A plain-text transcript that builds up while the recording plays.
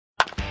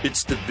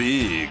It's the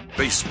Big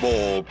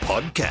Baseball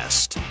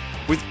Podcast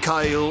with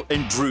Kyle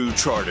and Drew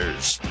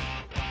Charters.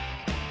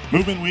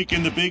 Movement week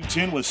in the Big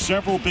Ten with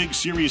several big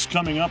series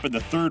coming up in the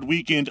third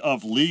weekend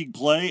of league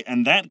play,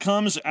 and that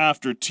comes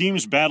after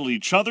teams battle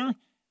each other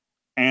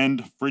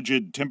and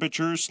frigid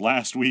temperatures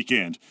last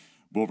weekend.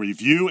 We'll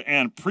review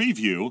and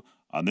preview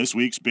on this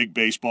week's Big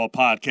Baseball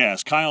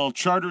Podcast. Kyle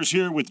Charters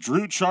here with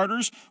Drew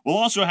Charters. We'll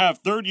also have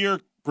third-year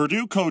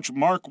Purdue coach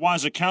Mark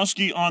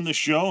Wasikowski on the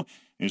show.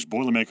 His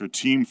Boilermaker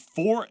team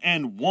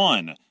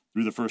 4-1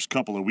 through the first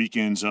couple of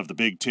weekends of the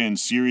Big Ten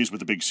series, with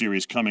the big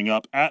series coming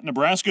up at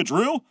Nebraska.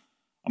 Drew,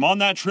 I'm on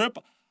that trip.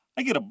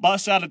 I get a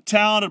bus out of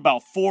town at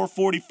about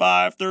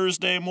 4:45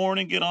 Thursday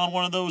morning, get on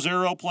one of those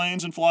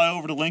aeroplanes and fly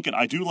over to Lincoln.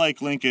 I do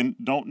like Lincoln,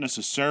 don't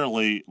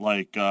necessarily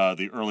like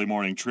the early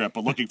morning trip,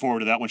 but looking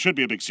forward to that one. Should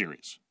be a big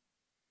series.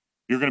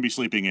 You're going to be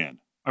sleeping in.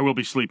 I will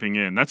be sleeping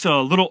in. That's a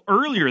little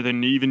earlier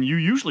than even you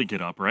usually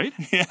get up, right?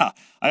 Yeah,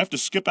 I have to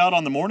skip out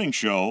on the morning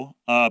show.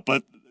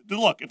 But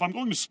look, if I'm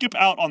going to skip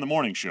out on the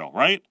morning show,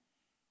 right,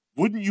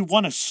 wouldn't you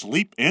want to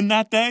sleep in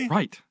that day?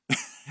 Right.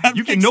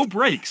 You get no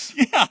breaks.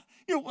 Yeah.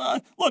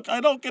 Look, I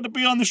don't get to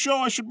be on the show.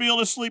 I should be able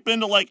to sleep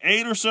into like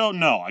 8 or so.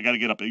 No, I got to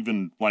get up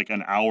even like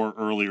an hour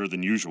earlier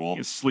than usual.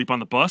 You sleep on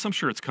the bus. I'm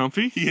sure it's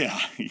comfy. Yeah.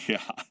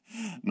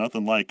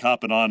 Nothing like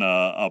hopping on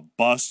a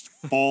bus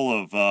full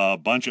of a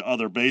bunch of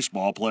other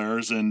baseball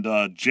players and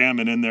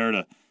jamming in there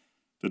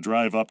to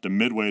drive up to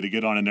Midway to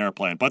get on an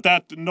airplane. But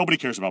that, nobody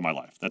cares about my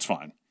life. That's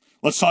fine.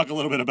 Let's talk a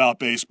little bit about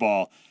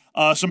baseball.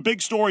 Some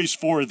big stories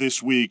for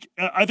this week.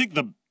 I think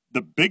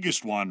the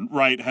biggest one,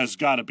 right, has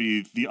got to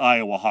be the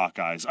Iowa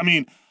Hawkeyes. I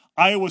mean,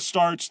 Iowa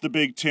starts the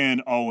Big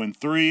Ten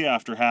 0-3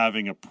 after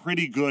having a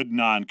pretty good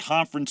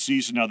non-conference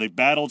season. Now, they've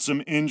battled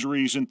some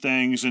injuries and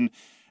things, and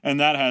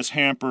that has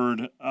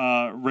hampered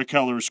Rick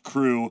Heller's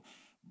crew.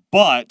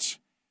 But,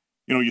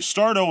 you know, you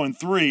start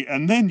 0-3,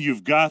 and then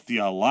you've got the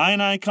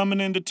Illini coming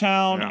into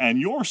town, and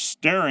you're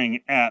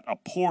staring at a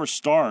poor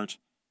start.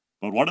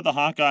 But what do the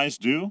Hawkeyes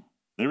do?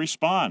 They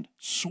respond.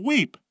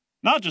 Sweep.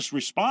 Not just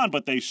respond,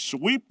 but they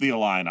sweep the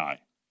Illini.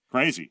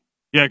 Crazy.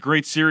 Yeah,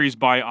 great series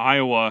by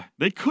Iowa.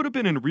 They could have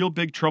been in real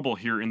big trouble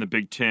here in the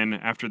Big Ten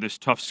after this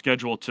tough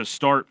schedule to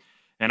start.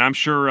 And I'm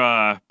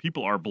sure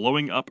people are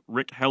blowing up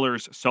Rick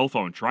Heller's cell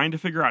phone, trying to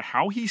figure out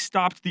how he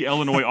stopped the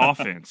Illinois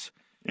offense.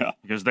 Yeah.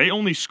 Because they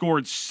only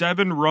scored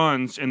 7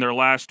 runs in their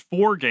last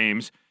 4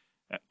 games.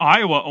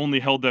 Iowa only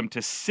held them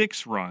to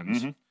 6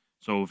 runs. Mm-hmm.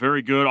 So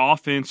very good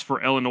offense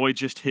for Illinois.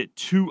 Just hit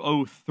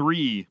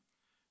 203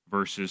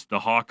 versus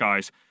the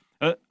Hawkeyes.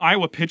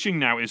 Iowa pitching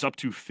now is up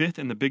to 5th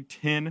in the Big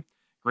Ten.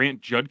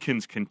 Grant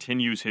Judkins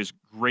continues his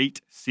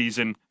great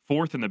season,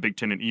 4th in the Big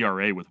Ten in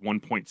ERA with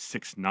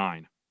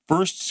 1.69.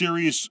 First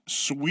series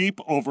sweep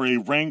over a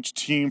ranked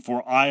team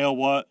for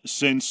Iowa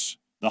since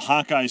the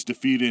Hawkeyes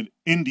defeated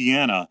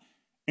Indiana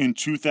in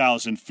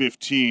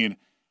 2015.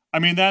 I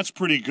mean, that's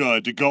pretty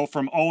good to go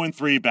from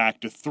 0-3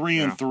 back to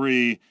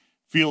 3-3,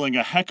 feeling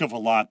a heck of a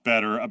lot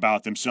better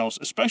about themselves,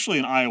 especially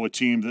an Iowa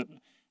team that,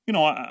 you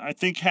know, I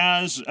think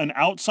has an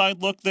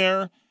outside look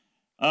there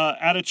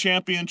at a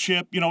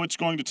championship. You know, it's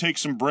going to take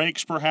some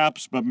breaks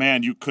perhaps, but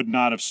man, you could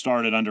not have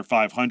started under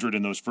 500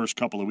 in those first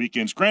couple of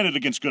weekends. Granted,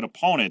 against good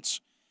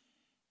opponents,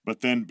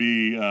 but then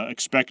be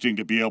expecting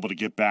to be able to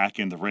get back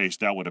in the race.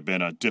 That would have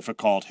been a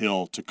difficult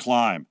hill to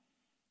climb.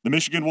 The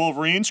Michigan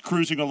Wolverines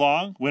cruising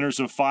along, winners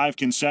of 5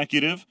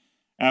 consecutive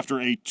after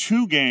a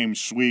 2-game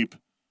sweep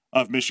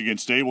of Michigan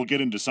State. We'll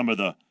get into some of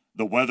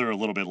the weather a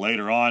little bit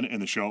later on in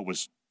the show. It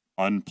was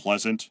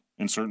unpleasant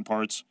in certain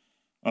parts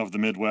of the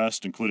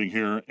Midwest, including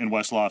here in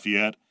West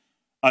Lafayette.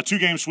 A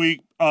 2-game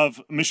sweep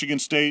of Michigan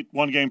State,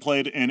 1 game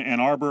played in Ann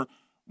Arbor,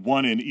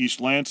 1 in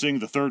East Lansing.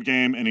 The 3rd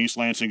game in East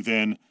Lansing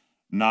then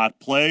not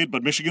played,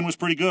 but Michigan was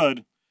pretty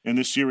good in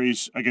this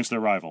series against their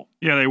rival.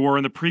 Yeah, they were.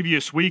 In the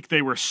previous week,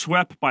 they were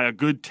swept by a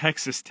good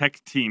Texas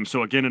Tech team.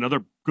 So again,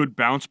 another good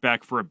bounce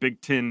back for a Big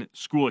Ten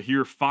school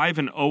here.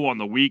 5-0 on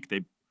the week.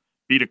 They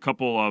beat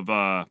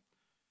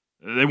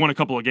They won a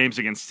couple of games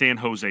against San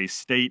Jose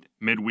State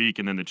midweek,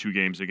 and then the 2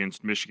 games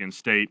against Michigan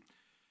State.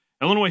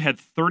 Illinois had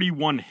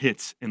 31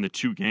 hits in the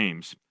 2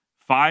 games.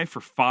 5 for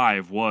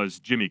 5 was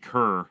Jimmy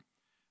Kerr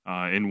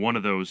in one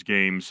of those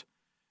games.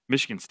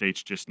 Michigan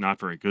State's just not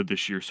very good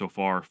this year so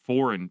far.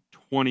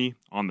 4-20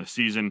 on the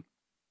season.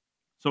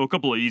 So a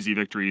couple of easy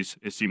victories,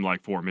 it seemed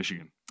like, for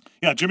Michigan.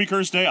 Yeah, Jimmy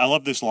Kerr's day, I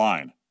love this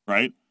line,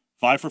 right?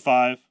 5 for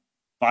 5,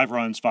 5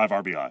 runs, 5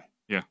 RBI.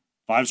 Yeah.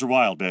 5s are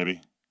wild,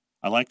 baby.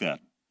 I like that.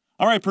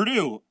 All right,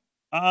 Purdue,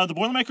 the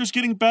Boilermakers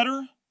getting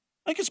better?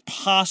 I think it's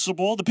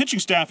possible. The pitching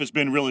staff has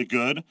been really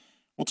good.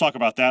 We'll talk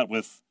about that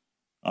with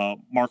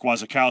Mark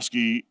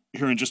Wasikowski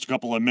here in just a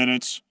couple of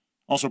minutes.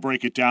 Also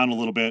break it down a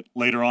little bit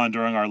later on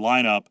during our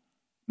lineup.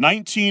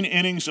 19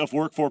 innings of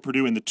work for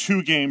Purdue in the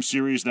 2-game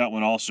series. That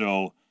one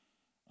also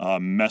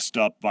messed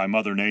up by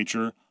Mother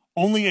Nature.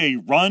 Only a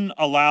run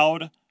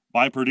allowed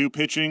by Purdue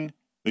pitching.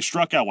 They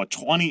struck out,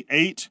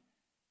 28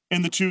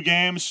 in the 2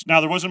 games?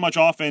 Now, there wasn't much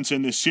offense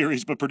in this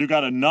series, but Purdue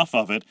got enough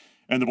of it.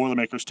 and the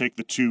Boilermakers take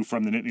the 2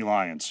 from the Nittany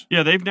Lions.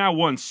 Yeah, they've now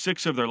won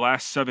 6 of their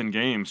last 7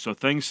 games, so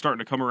things starting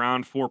to come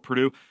around for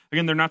Purdue.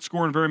 Again, they're not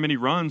scoring very many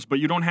runs, but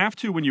you don't have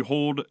to when you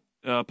hold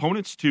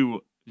opponents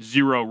to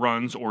 0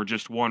 runs or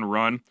just 1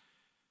 run.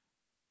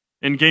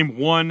 In game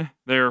 1,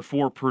 there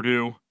for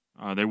Purdue,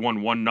 they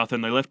won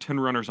 1-0. They left 10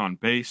 runners on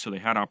base, so they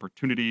had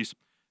opportunities.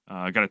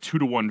 Got a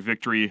 2-1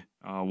 victory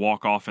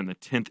walk-off in the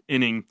 10th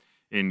inning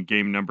in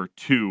game number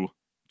 2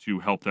 to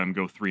help them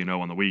go 3-0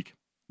 on the week.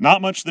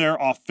 Not much there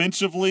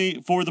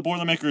offensively for the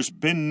Boilermakers.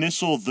 Ben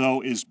Nissel,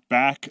 though, is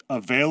back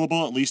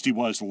available. At least he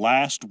was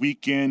last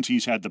weekend.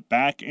 He's had the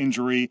back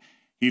injury.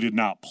 He did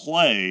not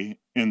play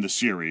in the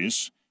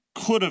series.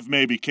 Could have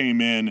maybe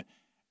came in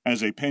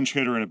as a pinch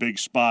hitter in a big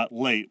spot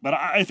late. But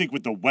I think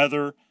with the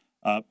weather,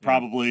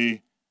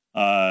 probably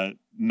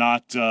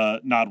not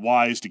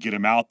wise to get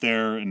him out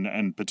there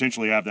and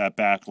potentially have that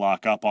back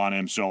lock up on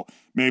him. So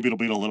maybe it'll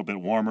be a little bit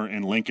warmer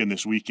in Lincoln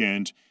this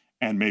weekend,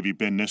 and maybe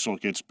Ben Nissel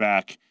gets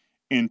back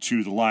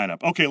into the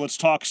lineup. Okay, let's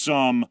talk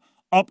some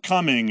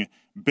upcoming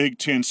Big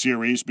Ten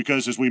series,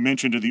 because as we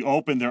mentioned in the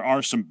open, there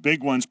are some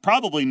big ones,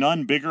 probably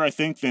none bigger, I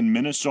think, than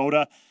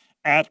Minnesota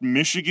at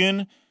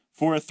Michigan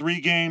for a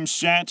 3-game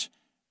set.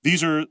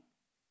 These are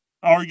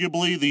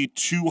arguably the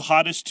 2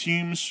 hottest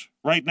teams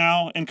right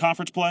now in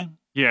conference play.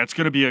 Yeah, it's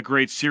going to be a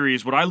great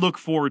series. What I look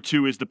forward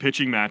to is the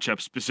pitching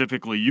matchup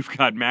specifically. You've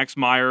got Max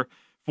Meyer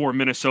for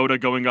Minnesota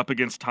going up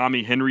against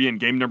Tommy Henry in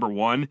game number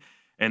 1,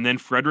 and then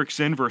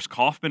Fredrickson versus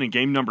Kaufman in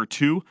game number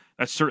 2.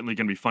 That's certainly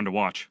going to be fun to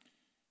watch.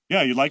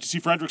 Yeah, you'd like to see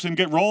Fredrickson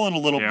get rolling a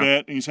little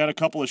bit. He's had a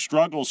couple of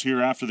struggles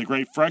here after the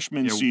great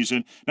freshman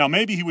season. Now,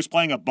 maybe he was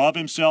playing above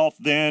himself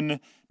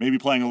then, maybe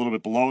playing a little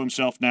bit below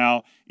himself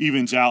now.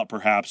 Evens out,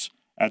 perhaps,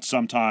 at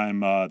some time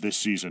this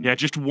season. Yeah,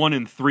 just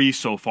 1-3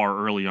 so far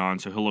early on,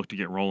 so he'll look to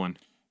get rolling.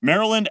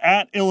 Maryland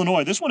at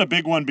Illinois. This one a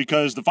big one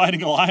because the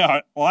Fighting Illini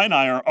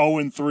are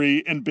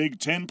 0-3 in Big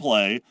Ten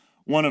play,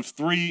 one of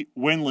 3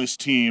 winless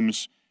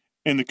teams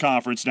in the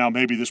conference. Now,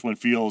 maybe this one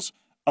feels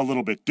a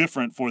little bit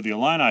different for the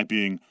Illini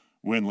being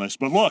winless.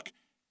 But look,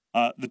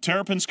 the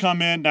Terrapins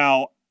come in.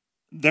 Now,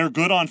 they're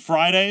good on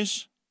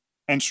Fridays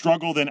and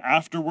struggle then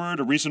afterward.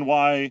 A reason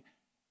why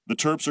the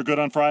Terps are good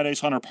on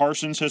Fridays. Hunter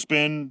Parsons has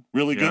been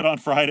really good on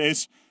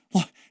Fridays.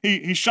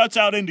 He shuts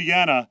out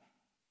Indiana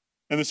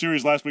in the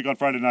series last week on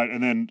Friday night.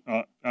 And then,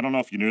 I don't know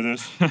if you knew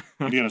this,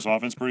 Indiana's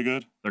offense pretty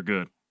good. They're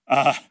good.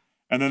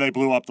 And then they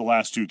blew up the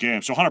last 2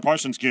 games. So Hunter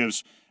Parsons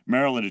gives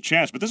Maryland a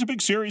chance. But this is a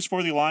big series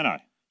for the Illini.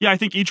 Yeah, I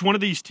think each one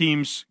of these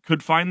teams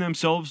could find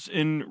themselves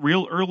in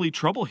real early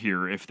trouble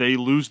here if they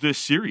lose this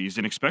series,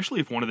 and especially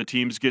if one of the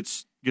teams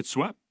gets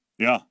swept.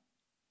 Yeah.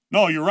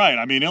 No, you're right.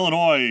 I mean,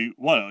 Illinois,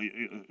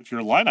 if you're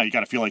Illini, you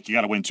got to feel like you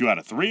got to win 2 out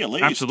of 3 at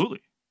least.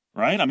 Absolutely.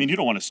 Right? I mean, you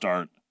don't want to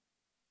start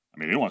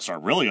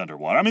really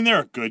underwater. I mean,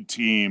 they're a good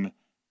team,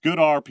 good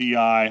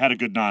RPI, had a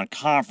good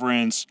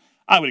non-conference.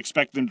 I would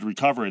expect them to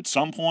recover at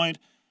some point,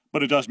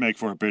 but it does make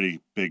for a pretty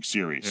big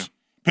series. Yeah.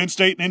 Penn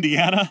State and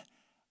Indiana.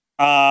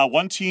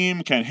 One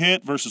team can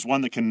hit versus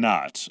one that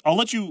cannot. I'll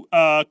let you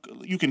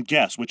you can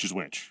guess which is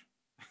which.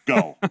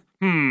 Go.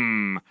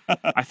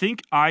 I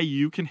think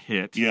IU can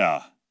hit.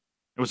 Yeah.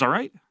 It was all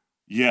right?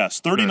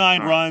 Yes.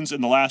 39 runs in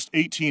the last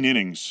 18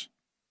 innings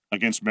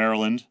against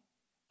Maryland.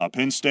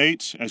 Penn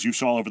State, as you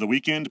saw over the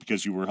weekend,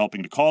 because you were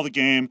helping to call the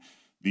game,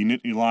 the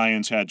Nittany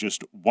Lions had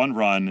just 1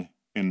 run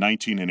in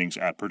 19 innings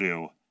at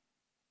Purdue.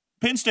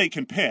 Penn State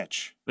can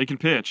pitch. They can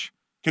pitch.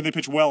 Can they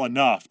pitch well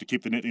enough to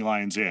keep the Nittany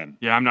Lions in?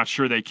 Yeah, I'm not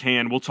sure they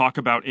can. We'll talk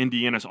about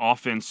Indiana's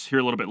offense here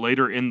a little bit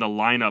later in the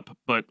lineup,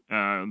 but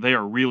they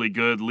are really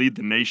good, lead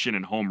the nation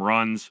in home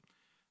runs.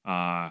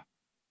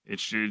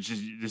 This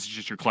is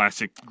just your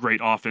classic great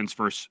offense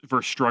versus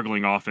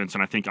struggling offense,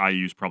 and I think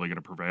IU is probably going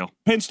to prevail.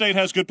 Penn State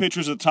has good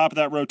pitchers at the top of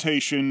that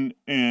rotation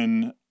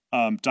in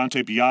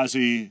Dante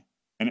Biazzi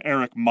and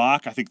Eric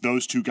Mock. I think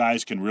those 2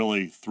 guys can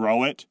really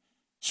throw it,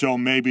 so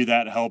maybe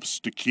that helps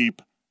to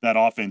keep that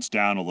offense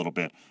down a little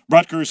bit.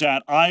 Rutgers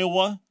at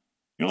Iowa.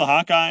 You know, the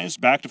Hawkeyes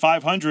back to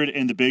 500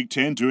 in the Big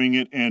Ten, doing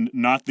it in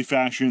not the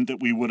fashion that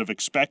we would have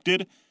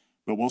expected.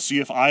 But we'll see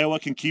if Iowa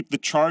can keep the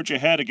charge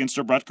ahead against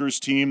a Rutgers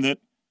team that,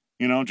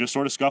 just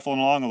sort of scuffling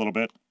along a little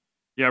bit.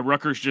 Yeah,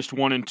 Rutgers just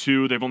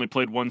 1-2. They've only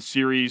played 1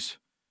 series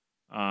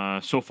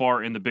so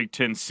far in the Big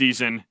Ten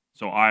season.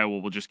 So Iowa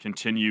will just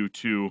continue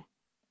to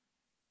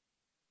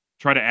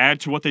try to add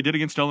to what they did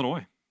against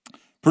Illinois.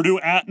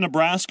 Purdue at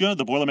Nebraska,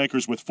 the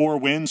Boilermakers with 4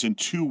 wins in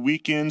 2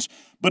 weekends,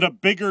 but a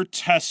bigger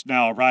test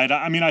now, right?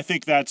 I mean, I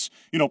think that's,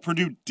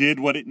 Purdue did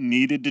what it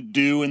needed to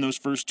do in those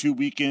first 2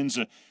 weekends.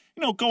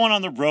 Going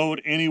on the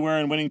road anywhere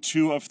and winning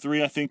 2 of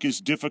 3, I think, is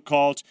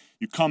difficult.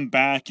 You come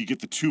back, you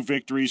get the 2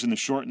 victories in the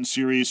shortened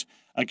series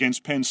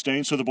against Penn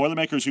State. So the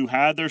Boilermakers, who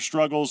had their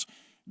struggles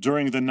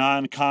during the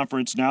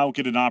non-conference, now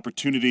get an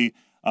opportunity,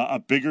 a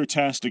bigger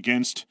test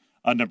against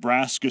a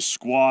Nebraska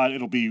squad.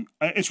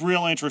 It's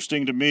real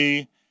interesting to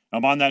me.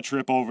 I'm on that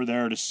trip over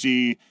there to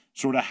see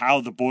sort of how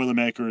the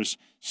Boilermakers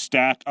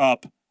stack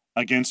up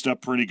against a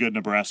pretty good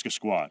Nebraska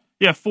squad.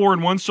 Yeah,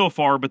 4-1 so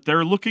far, but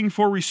they're looking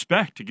for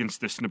respect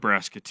against this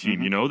Nebraska team.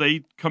 Mm-hmm. You know,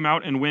 they come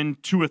out and win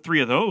 2 or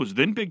 3 of those.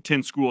 Then Big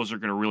Ten schools are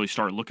going to really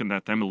start looking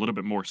at them a little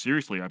bit more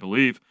seriously, I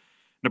believe.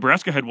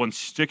 Nebraska had won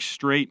 6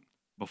 straight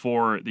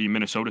before the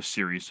Minnesota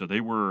series, so they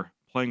were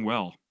playing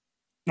well.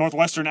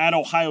 Northwestern at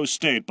Ohio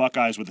State.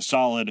 Buckeyes with a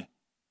solid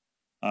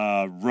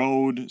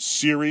road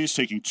series,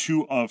 taking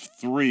 2 of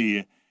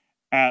 3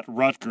 at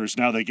Rutgers.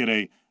 Now they get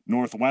a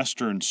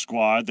Northwestern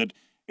squad that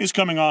is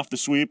coming off the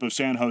sweep of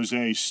San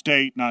Jose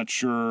State. Not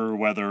sure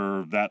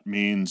whether that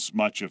means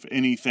much of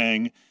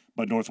anything,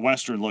 but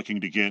Northwestern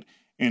looking to get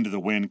into the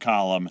win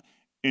column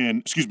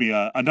in,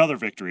 another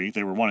victory.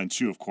 They were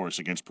 1-2, of course,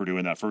 against Purdue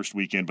in that first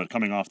weekend, but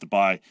coming off the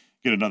bye,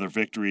 get another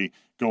victory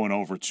going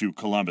over to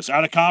Columbus.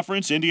 Out of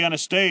conference, Indiana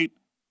State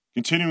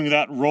continuing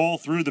that roll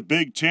through the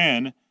Big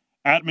Ten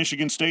at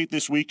Michigan State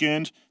this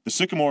weekend. The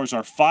Sycamores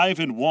are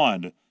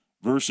 5-1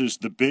 versus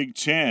the Big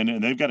Ten,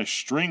 and they've got a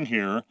string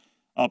here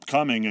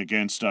upcoming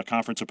against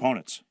conference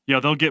opponents. Yeah,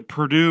 they'll get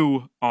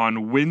Purdue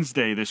on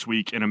Wednesday this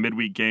week in a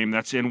midweek game.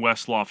 That's in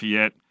West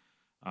Lafayette.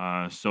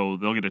 So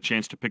they'll get a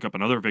chance to pick up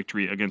another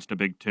victory against a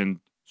Big Ten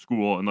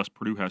school unless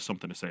Purdue has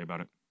something to say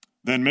about it.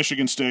 Then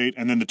Michigan State,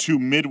 and then the 2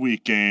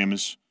 midweek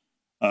games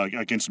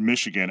against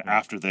Michigan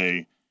after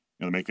they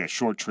make that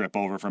short trip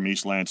over from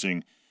East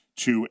Lansing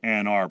to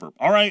Ann Arbor.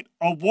 All right,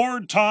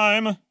 award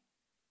time.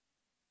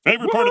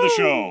 Favorite part of the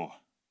show.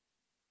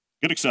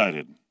 Get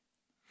excited.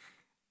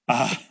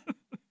 I'm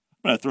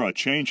going to throw a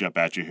change up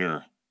at you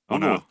here. Oh,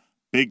 no.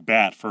 Big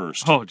bat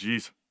first. Oh,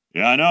 geez.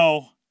 Yeah, I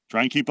know.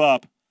 Try and keep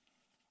up.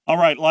 All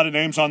right, a lot of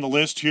names on the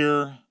list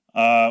here.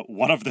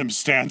 One of them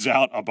stands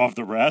out above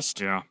the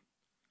rest. Yeah.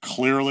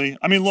 Clearly.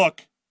 I mean,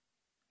 look,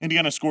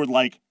 Indiana scored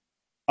like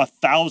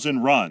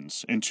 1,000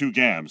 runs in 2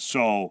 games,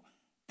 so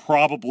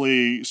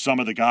probably some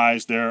of the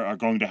guys there are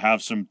going to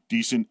have some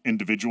decent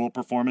individual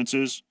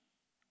performances.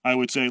 I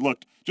would say,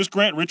 look, just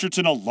Grant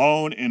Richardson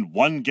alone in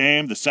 1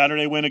 game, the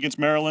Saturday win against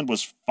Maryland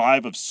was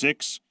 5 of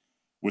 6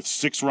 with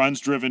 6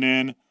 runs driven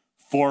in,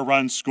 4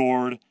 runs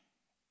scored.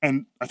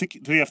 And I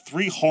think they have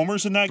 3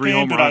 homers in that 3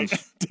 game. home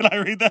runs. Did I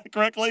read that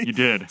correctly? You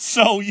did.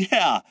 So,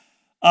 yeah,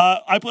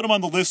 I put him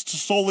on the list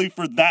solely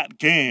for that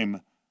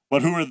game.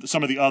 But who are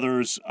some of the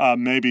others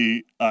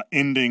maybe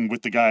ending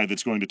with the guy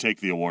that's going to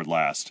take the award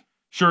last?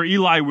 Sure,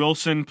 Eli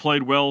Wilson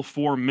played well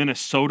for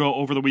Minnesota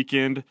over the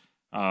weekend.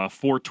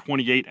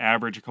 428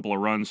 average, a couple of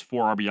runs,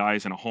 4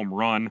 RBIs, and a home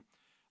run.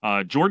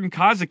 Jordan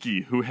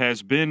Kozicki, who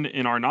has been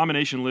in our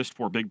nomination list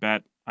for Big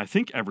Bat, I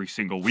think every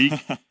single week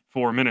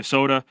for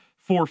Minnesota,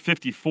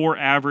 454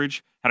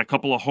 average, had a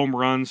couple of home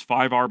runs,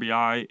 5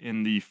 RBI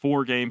in the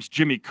 4 games.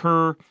 Jimmy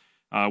Kerr,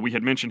 we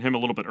had mentioned him a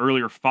little bit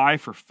earlier,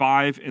 5 for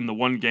 5 in the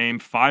 1 game,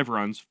 5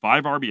 runs,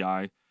 5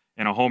 RBI,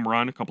 and a home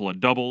run, a couple of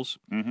doubles.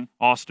 Mm-hmm.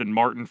 Austin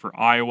Martin for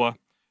Iowa.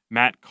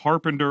 Matt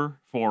Carpenter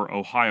for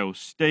Ohio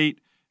State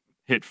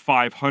hit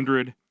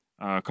 500,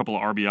 a couple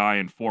of RBI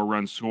and 4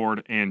 runs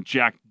scored. And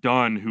Jack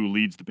Dunn, who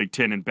leads the Big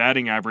Ten in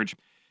batting average,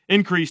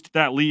 increased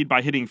that lead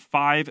by hitting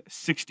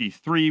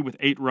 563 with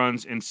 8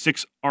 runs and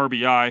 6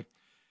 RBI.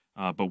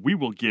 But we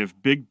will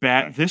give Big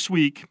Bat this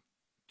week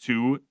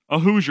to a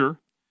Hoosier.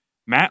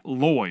 Matt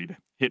Lloyd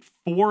hit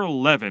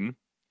 411.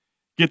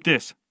 Get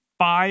this,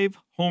 5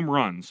 home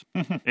runs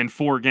in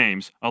 4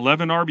 games,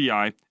 11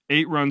 RBI,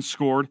 8 runs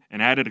scored,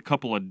 and added a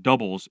couple of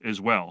doubles as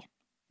well.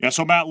 Yeah,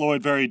 so Matt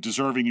Lloyd, very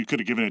deserving. You could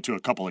have given it to a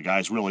couple of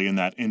guys really in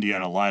that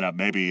Indiana lineup.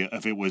 Maybe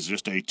if it was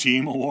just a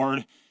team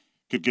award,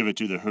 could give it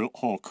to the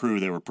whole crew.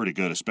 They were pretty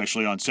good,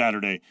 especially on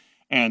Saturday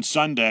and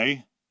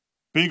Sunday.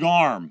 Big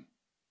arm.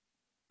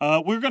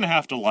 We're going to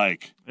have to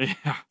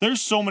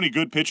there's so many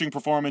good pitching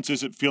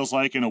performances, it feels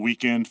like, in a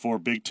weekend for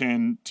Big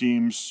Ten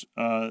teams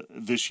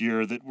this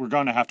year that we're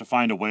going to have to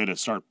find a way to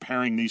start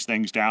paring these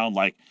things down.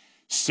 Like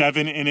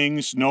 7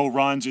 innings, no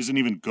runs isn't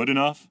even good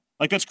enough.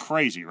 Like, that's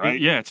crazy, right?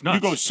 Yeah, it's nuts.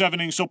 You go 7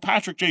 innings. So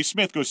Patrick J.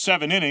 Smith goes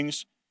 7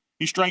 innings.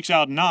 He strikes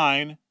out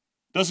 9,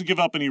 doesn't give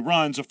up any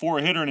runs, a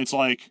 4-hitter, and it's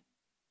like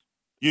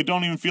you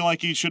don't even feel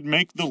like he should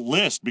make the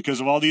list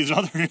because of all these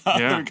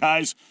other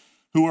guys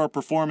who are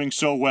performing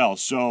so well.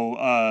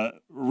 So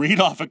read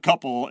off a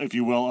couple, if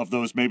you will, of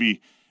those maybe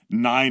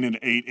 9 and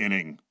 8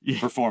 inning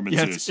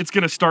performances. Yeah, it's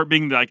going to start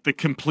being like the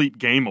complete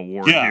game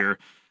award here.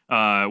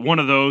 One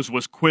of those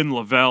was Quinn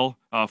Lavelle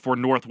for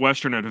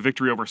Northwestern at a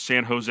victory over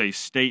San Jose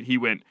State. He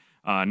went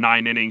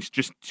 9 innings,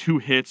 just 2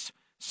 hits,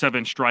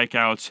 7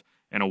 strikeouts,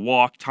 and a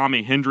walk.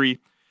 Tommy Hendry,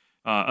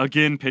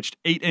 again, pitched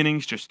 8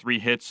 innings, just 3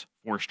 hits,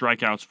 4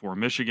 strikeouts for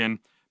Michigan.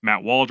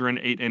 Matt Waldron,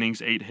 8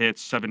 innings, 8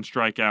 hits, 7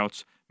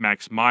 strikeouts.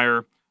 Max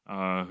Meyer,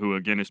 who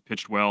again has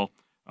pitched well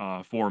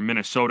for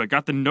Minnesota,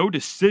 got the no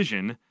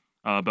decision,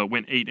 but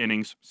went 8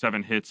 innings,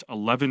 7 hits,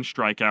 11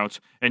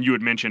 strikeouts. And you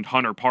had mentioned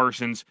Hunter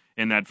Parsons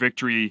in that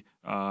victory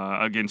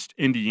against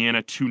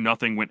Indiana,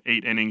 2-0, went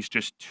 8 innings,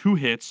 just 2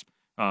 hits,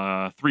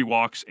 3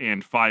 walks,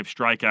 and 5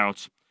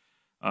 strikeouts.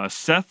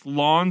 Seth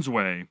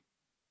Lonsway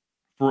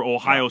for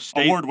Ohio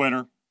State, award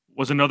winner,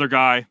 was another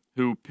guy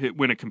who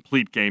went a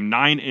complete game.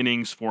 9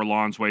 innings for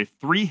Lonsway,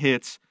 3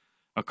 hits,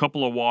 a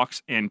couple of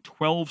walks, and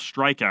 12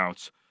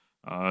 strikeouts.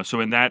 So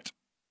in that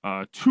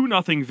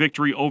 2-0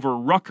 victory over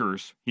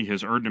Rutgers, he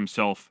has earned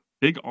himself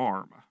big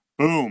arm.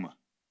 Boom.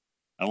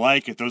 I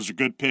like it. Those are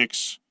good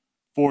picks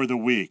for the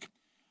week.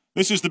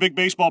 This is the Big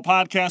Baseball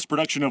Podcast,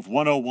 production of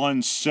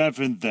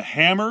 101.7 The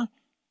Hammer.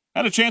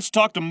 Had a chance to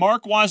talk to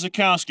Mark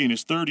Wasikowski in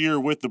his third year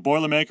with the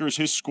Boilermakers,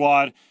 his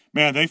squad.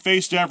 Man, they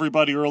faced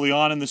everybody early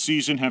on in the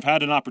season, have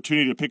had an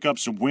opportunity to pick up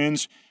some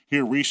wins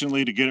here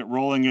recently to get it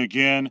rolling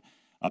again.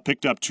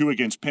 Picked up 2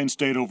 against Penn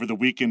State over the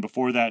weekend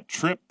before that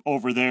trip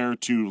over there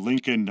to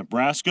Lincoln,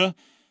 Nebraska.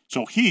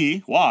 So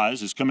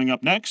Waz, is coming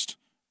up next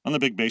on the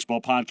Big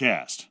Baseball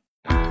Podcast.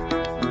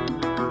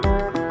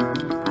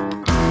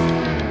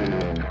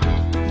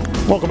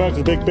 Welcome back to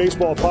the Big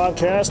Baseball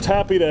Podcast.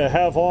 Happy to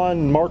have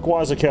on Mark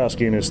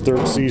Wasikowski in his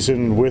third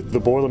season with the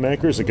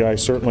Boilermakers, a guy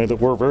certainly that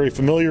we're very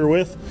familiar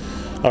with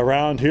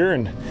around here,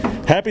 and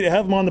happy to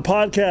have him on the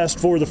podcast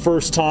for the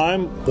first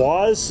time.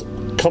 Waz,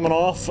 coming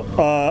off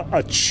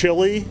a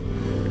chilly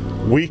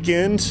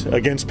weekend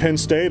against Penn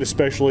State,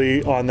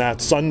 especially on that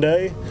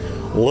Sunday.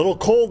 A little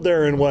cold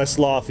there in West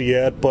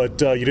Lafayette,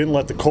 but you didn't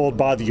let the cold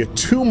bother you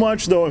too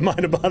much, though it might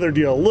have bothered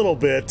you a little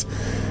bit.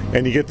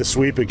 And you get the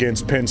sweep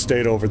against Penn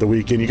State over the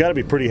weekend. You got to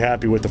be pretty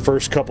happy with the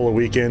first couple of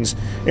weekends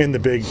in the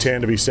Big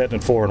Ten to be setting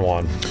at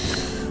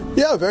 4-1.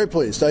 Yeah, very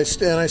pleased. I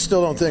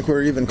still don't think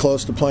we're even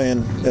close to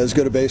playing as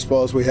good a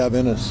baseball as we have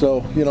in us.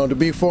 So, to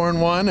be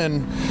 4-1,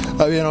 and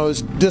it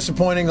was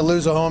disappointing to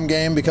lose a home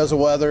game because of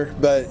weather.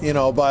 But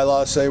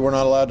bylaws say we're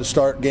not allowed to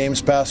start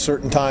games past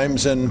certain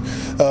times and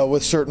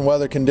with certain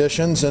weather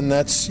conditions, and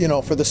that's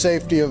for the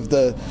safety of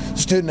the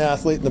student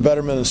athlete and the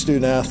betterment of the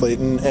student athlete.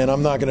 And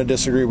I'm not going to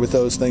disagree with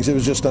those things. It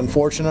was just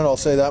unfortunate. I'll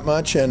say that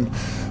much. And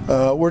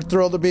we're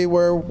thrilled to be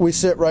where we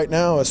sit right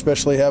now,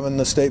 especially having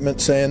the statement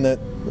saying that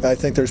I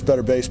think there's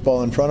better baseball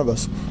in front of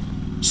us.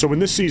 So when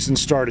this season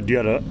started, you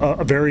had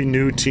a very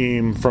new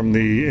team from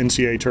the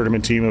NCAA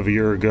tournament team of a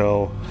year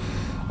ago.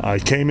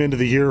 Came into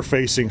the year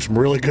facing some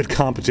really good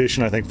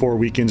competition, I think 4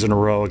 weekends in a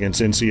row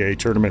against NCAA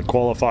tournament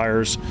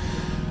qualifiers.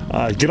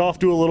 Get off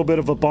to a little bit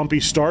of a bumpy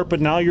start, but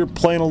now you're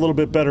playing a little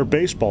bit better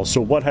baseball. So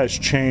what has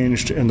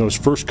changed in those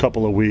first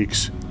couple of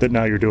weeks that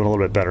now you're doing a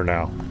little bit better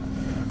now?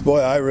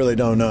 Boy, I really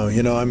don't know.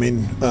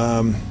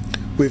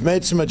 We've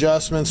made some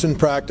adjustments in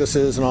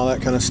practices and all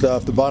that kind of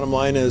stuff. The bottom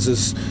line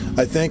is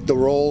I think the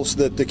roles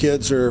that the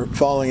kids are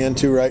falling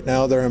into right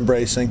now, they're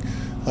embracing.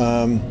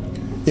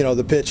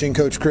 The pitching,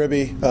 Coach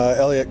Kribbe,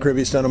 Elliot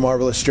Kribbe's done a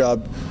marvelous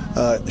job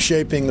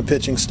shaping the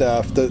pitching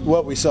staff.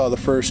 What we saw the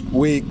first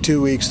week,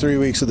 2 weeks, 3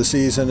 weeks of the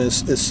season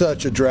is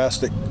such a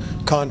drastic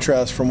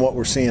contrast from what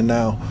we're seeing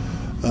now.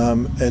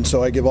 And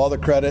so I give all the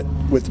credit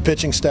with the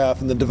pitching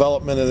staff and the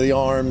development of the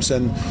arms,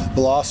 and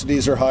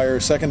velocities are higher,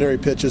 secondary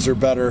pitches are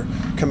better,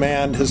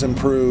 command has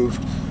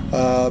improved.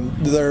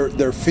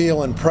 Their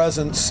feel and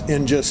presence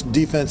in just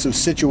defensive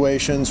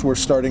situations we're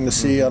starting to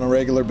see on a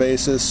regular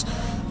basis.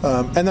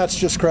 And that's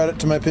just credit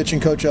to my pitching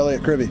coach,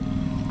 Elliot Kribbe.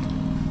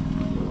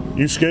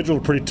 You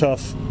scheduled a pretty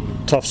tough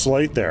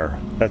slate there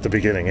at the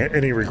beginning.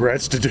 Any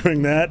regrets to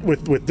doing that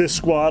with this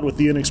squad, with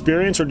the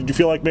inexperience, or did you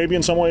feel like maybe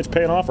in some way it's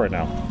paying off right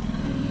now?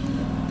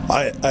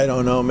 I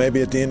don't know.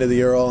 Maybe at the end of the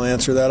year I'll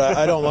answer that.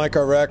 I don't like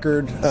our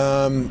record.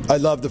 I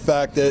love the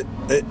fact that,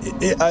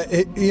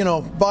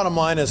 bottom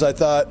line is I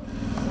thought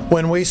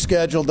when we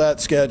scheduled that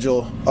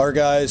schedule, our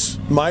guys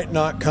might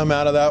not come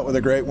out of that with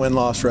a great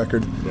win-loss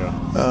record.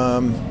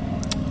 Yeah.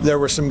 There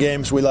were some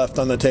games we left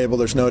on the table.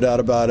 There's no doubt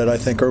about it. I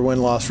think our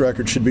win-loss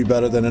record should be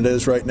better than it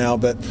is right now.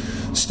 But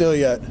still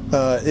yet,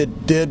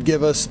 it did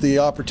give us the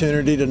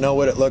opportunity to know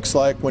what it looks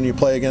like when you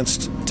play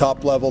against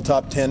top-level,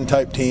 top 10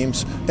 type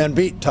teams and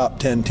beat top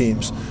 10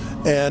 teams.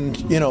 And,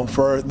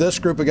 for this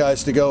group of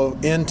guys to go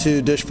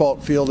into Dish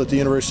Fault Field at the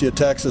University of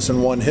Texas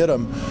and hit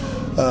them,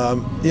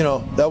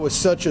 that was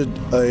such a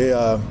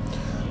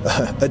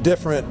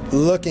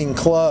different-looking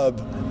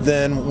club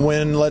than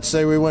when, let's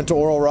say, we went to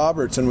Oral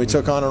Roberts and we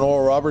took on an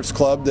Oral Roberts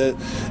club that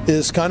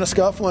is kind of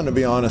scuffling, to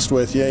be honest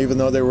with you, even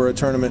though they were a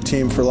tournament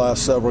team for the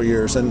last several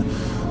years. And,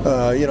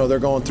 they're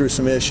going through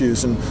some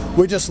issues. And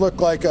we just look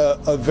like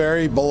a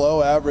very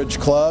below-average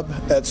club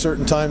at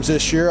certain times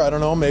this year. I don't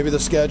know, maybe the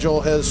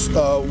schedule has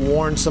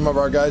worn some of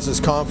our guys'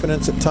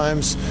 confidence at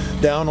times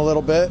down a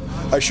little bit.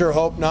 I sure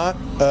hope not.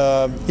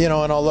 And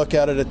I'll look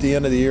at it at the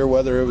end of the year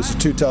whether it was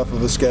too tough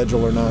of a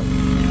schedule or not.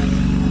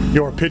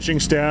 Your pitching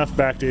staff,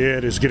 back to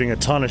it, is getting a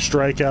ton of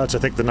strikeouts. I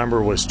think the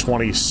number was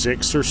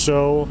 26 or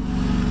so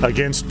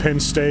against Penn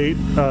State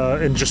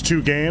in just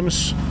 2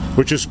 games,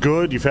 which is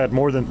good. You've had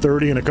more than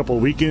 30 in a couple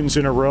of weekends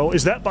in a row.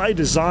 Is that by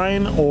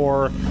design,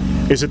 or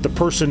is it the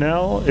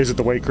personnel? Is it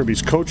the way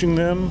Kirby's coaching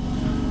them?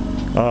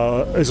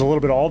 Is a little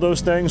bit all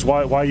those things?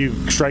 Why are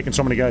you striking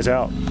so many guys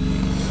out?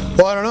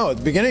 Well, I don't know. At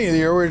the beginning of the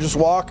year, we were just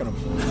walking them,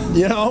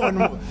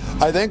 and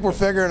I think we're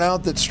figuring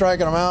out that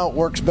striking them out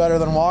works better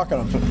than walking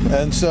them.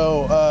 And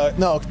so,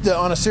 no,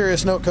 on a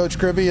serious note, Coach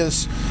Kribbe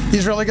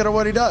he's really good at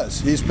what he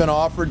does. He's been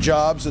offered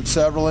jobs at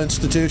several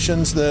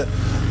institutions that,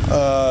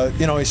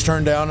 he's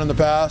turned down in the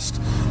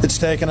past. It's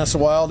taken us a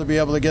while to be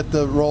able to get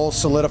the role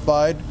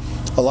solidified.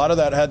 a lot of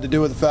that had to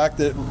do with the fact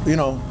that,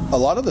 a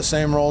lot of the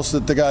same roles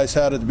that the guys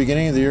had at the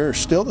beginning of the year are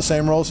still the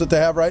same roles that they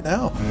have right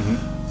now.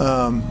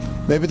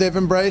 Maybe they've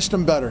embraced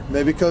them better.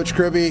 Maybe Coach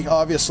Kribbe,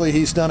 obviously,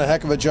 he's done a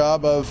heck of a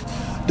job of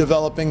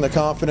developing the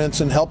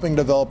confidence and helping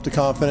develop the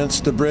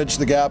confidence to bridge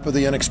the gap of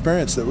the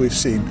inexperience that we've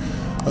seen.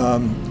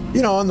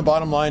 And the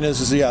bottom line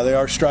is they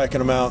are striking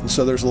them out, and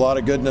so there's a lot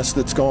of goodness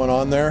that's going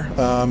on there,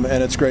 and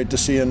it's great to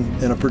see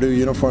in a Purdue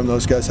uniform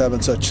those guys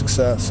having such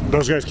success.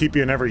 Those guys keep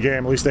you in every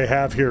game, at least they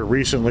have here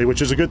recently,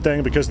 which is a good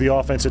thing because the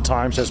offense at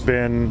times has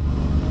been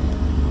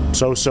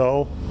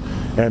so-so.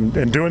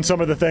 And doing some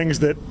of the things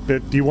that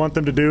you want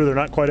them to do, they're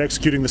not quite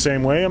executing the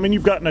same way. I mean,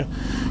 you've gotten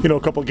a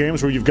couple of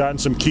games where you've gotten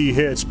some key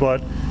hits,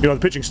 but the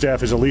pitching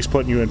staff is at least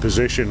putting you in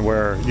position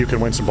where you can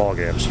win some ball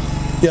games.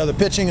 Yeah, the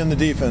pitching and the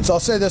defense. I'll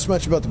say this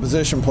much about the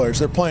position players: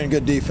 they're playing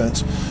good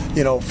defense.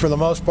 For the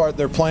most part,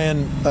 they're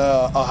playing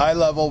a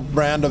high-level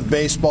brand of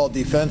baseball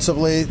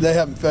defensively. They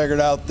haven't figured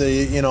out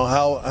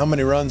how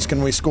many runs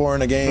can we score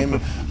in a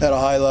game at a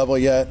high level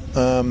yet.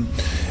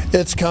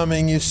 It's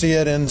coming. You see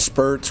it in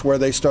spurts where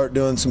they start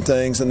doing some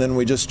things, and then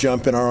we just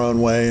jump in our own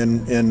way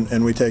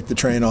and we take the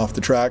train off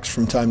the tracks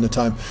from time to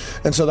time.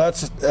 And so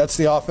that's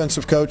the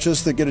offensive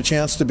coaches that get a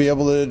chance to be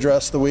able to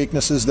address the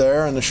weaknesses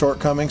there and the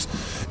shortcomings.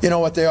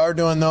 What they are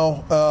doing,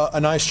 though, a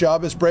nice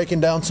job is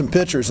breaking down some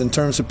pitchers in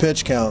terms of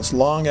pitch counts,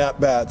 long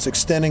at-bats,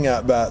 extending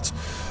at-bats.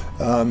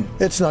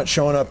 It's not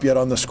showing up yet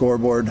on the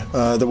scoreboard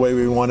the way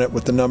we want it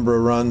with the number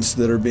of runs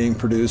that are being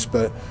produced,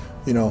 but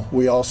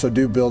we also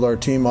do build our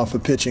team off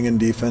of pitching and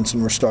defense,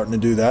 and we're starting to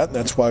do that. And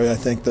that's why I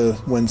think the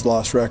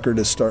wins-loss record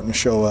is starting to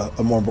show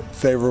a more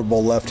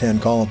favorable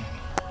left-hand column.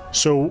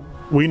 So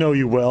we know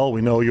you well.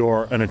 We know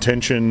you're an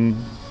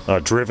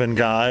attention-driven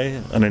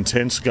guy, an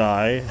intense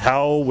guy.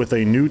 How, with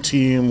a new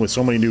team, with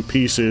so many new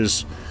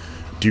pieces,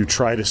 do you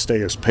try to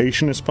stay as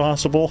patient as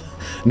possible,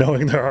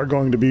 knowing there are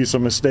going to be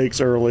some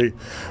mistakes early,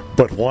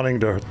 but wanting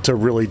to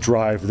really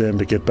drive them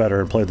to get better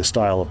and play the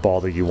style of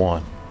ball that you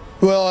want?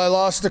 Well, I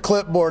lost a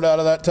clipboard out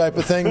of that type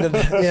of thing.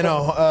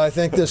 I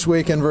think this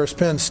weekend versus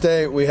Penn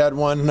State, we had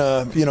one,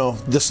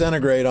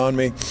 disintegrate on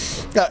me.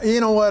 You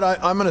know what?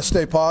 I'm going to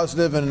stay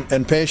positive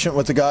and patient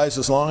with the guys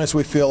as long as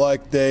we feel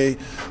like they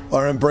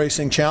are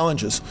embracing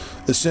challenges.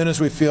 As soon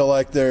as we feel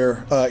like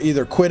they're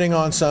either quitting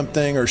on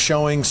something or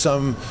showing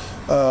some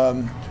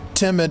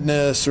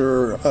timidness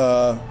or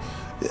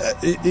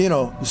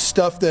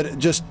stuff that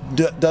just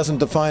doesn't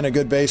define a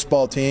good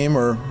baseball team,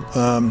 or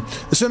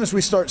as soon as we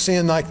start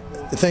seeing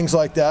things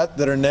like that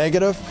are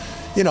negative,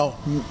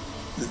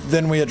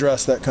 then we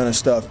address that kind of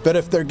stuff. But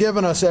if they're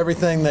giving us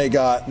everything they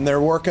got and they're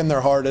working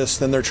their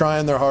hardest and they're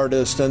trying their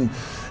hardest and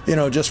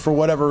just for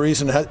whatever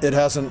reason it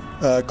hasn't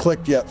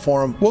clicked yet for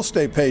them, we'll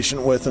stay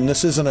patient with them.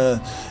 This isn't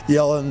a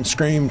yell and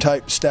scream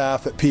type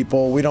staff at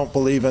people. We don't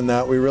believe in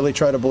that. We really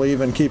try to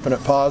believe in keeping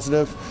it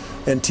positive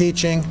and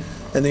teaching.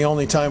 And the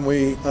only time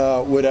we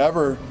would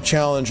ever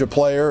challenge a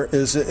player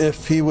is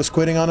if he was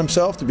quitting on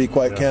himself, to be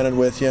quite candid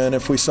with you. And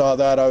if we saw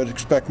that, I would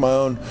expect my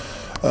own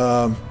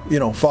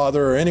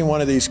father or any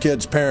one of these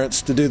kids'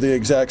 parents to do the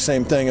exact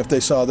same thing if they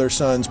saw their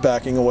sons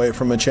backing away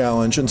from a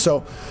challenge. And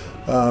so,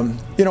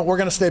 we're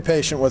going to stay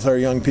patient with our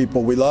young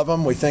people. We love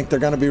them. We think they're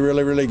going to be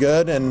really, really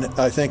good. And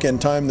I think in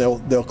time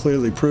they'll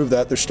clearly prove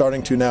that. They're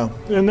starting to now.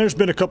 And there's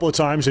been a couple of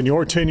times in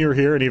your tenure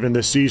here and even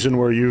this season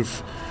where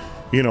you've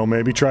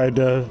maybe tried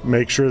to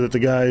make sure that the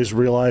guys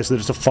realize that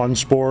it's a fun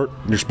sport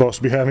and you're supposed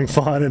to be having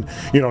fun and,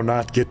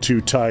 not get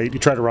too tight. You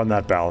try to run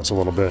that balance a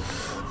little bit.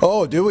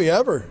 Oh, do we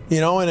ever?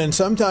 And then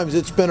sometimes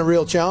it's been a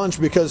real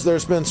challenge because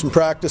there's been some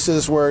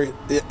practices where,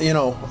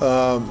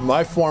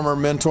 my former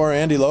mentor,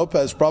 Andy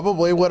Lopez,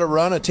 probably would have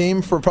run a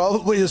team for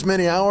probably as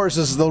many hours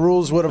as the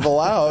rules would have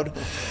allowed.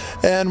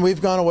 And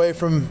we've gone away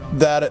from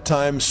that at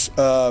times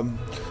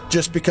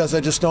just because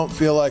I just don't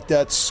feel like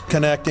that's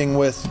connecting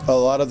with a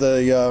lot of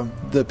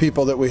the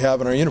people that we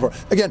have in our uniform.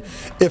 Again,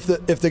 if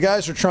the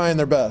guys are trying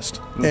their best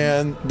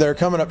and they're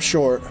coming up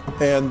short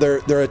and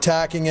they're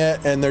attacking it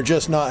and they're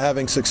just not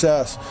having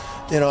success,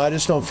 I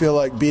just don't feel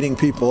like beating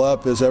people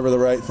up is ever the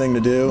right thing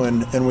to do.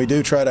 And we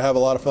do try to have a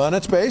lot of fun.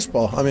 It's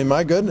baseball. I mean,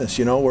 my goodness,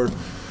 we're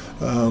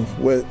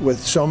with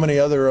so many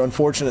other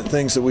unfortunate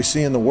things that we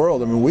see in the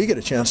world. I mean, we get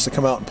a chance to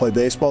come out and play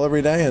baseball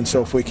every day, and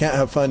so if we can't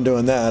have fun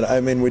doing that,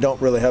 I mean, we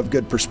don't really have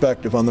good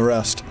perspective on the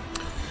rest.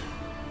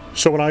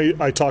 So when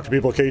I talk to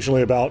people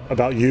occasionally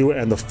about you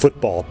and the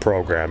football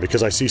program,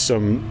 because I see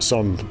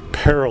some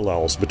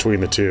parallels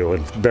between the two,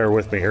 and bear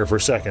with me here for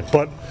a second,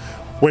 but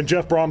when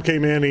Jeff Brom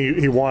came in,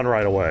 he won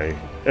right away.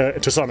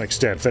 To some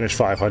extent, finished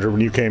 500.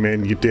 When you came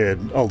in, you did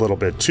a little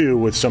bit too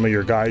with some of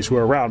your guys who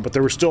are around, but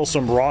there were still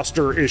some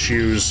roster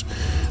issues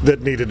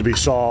that needed to be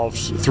solved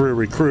through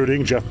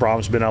recruiting. Jeff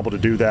Brom's been able to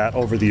do that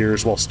over the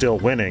years while still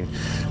winning.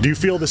 Do you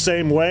feel the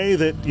same way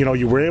that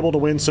you were able to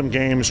win some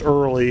games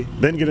early,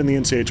 then get in the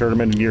NCAA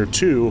tournament in year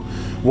two,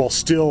 while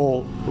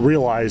still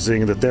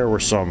realizing that there were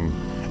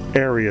some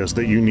areas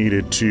that you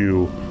needed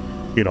to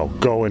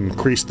go and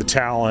increase the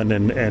talent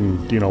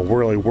and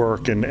really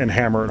work and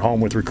hammer it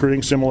home with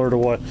recruiting, similar to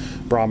what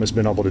Brom has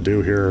been able to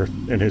do here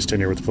in his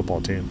tenure with the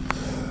football team?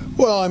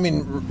 Well, I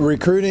mean,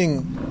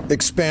 recruiting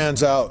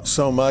expands out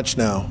so much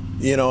now,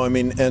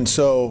 and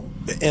so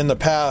in the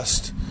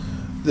past,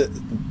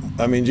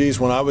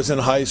 when I was in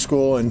high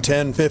school and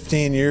 10,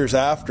 15 years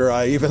after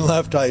I even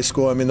left high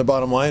school, the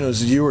bottom line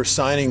was you were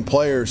signing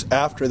players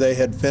after they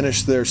had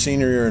finished their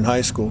senior year in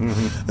high school.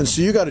 Mm-hmm. And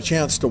so you got a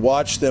chance to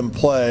watch them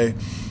play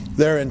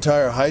their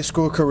entire high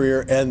school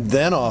career and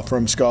then offer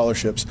them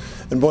scholarships.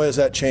 And boy, has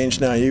that changed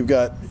now. You've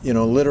got,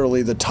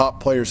 literally the top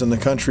players in the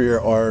country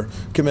are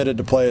committed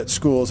to play at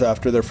schools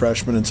after their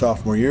freshman and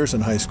sophomore years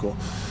in high school.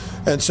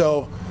 And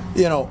so,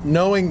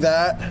 knowing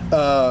that,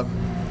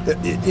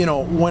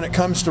 when it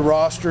comes to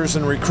rosters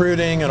and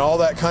recruiting and all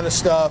that kind of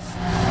stuff,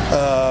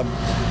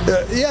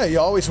 you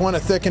always want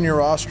to thicken your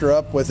roster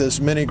up with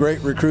as many great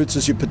recruits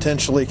as you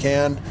potentially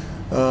can.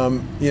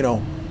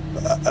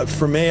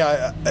 For me,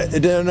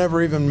 it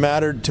never even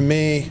mattered to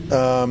me.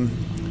 I'm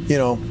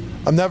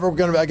never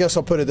going to, I guess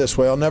I'll put it this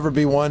way, I'll never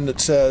be one that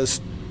says,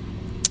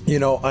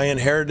 I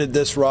inherited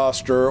this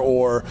roster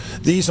or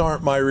these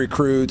aren't my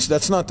recruits.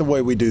 That's not the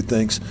way we do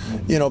things.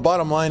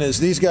 Bottom line is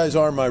these guys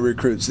are my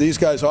recruits. These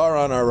guys are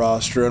on our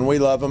roster and we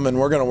love them and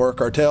we're going to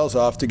work our tails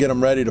off to get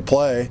them ready to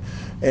play.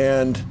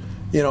 And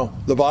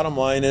the bottom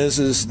line is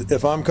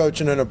if I'm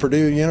coaching in a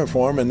Purdue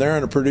uniform and they're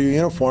in a Purdue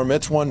uniform,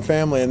 it's one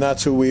family and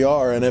that's who we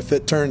are. And if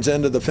it turns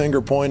into the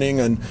finger pointing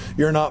and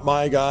you're not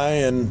my guy,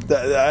 and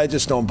I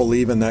just don't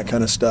believe in that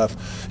kind of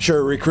stuff.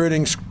 Sure,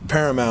 recruiting's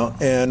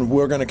paramount, and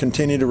we're going to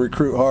continue to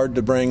recruit hard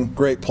to bring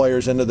great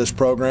players into this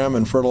program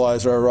and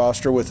fertilize our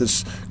roster with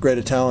as great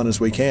a talent as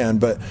we can.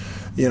 But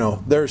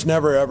there's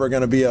never ever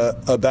going to be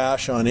a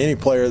bash on any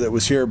player that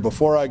was here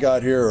before I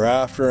got here or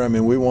after.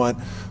 We want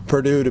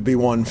Purdue to be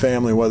one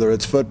family, whether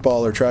it's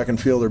football or track and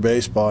field or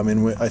baseball.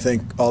 I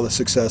think all the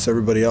success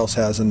everybody else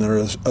has in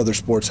their other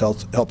sports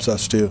helps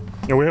us too.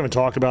 We haven't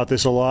talked about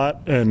this a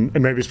lot, and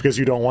maybe it's because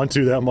you don't want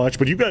to that much,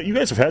 but you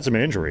guys have had some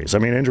injuries.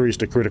 Injuries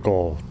to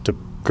critical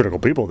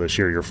people this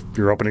year.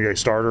 Your opening day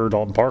starter,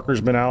 Dalton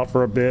Parker's been out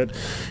for a bit.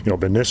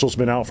 Ben Nissel's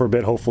been out for a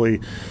bit. Hopefully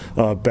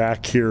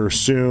back here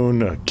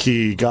soon. A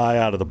key guy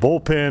out of the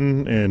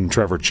bullpen, and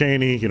Trevor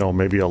Chaney,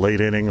 maybe a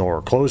late inning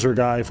or closer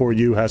guy for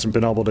you, hasn't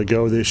been able to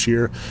go this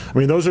year.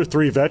 Those are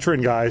three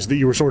veteran guys that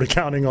you were sort of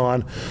counting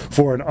on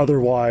for an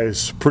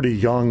otherwise pretty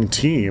young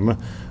team.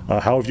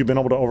 How have you been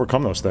able to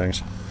overcome those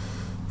things?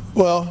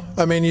 Well,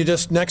 you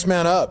just next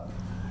man up.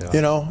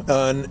 Yeah.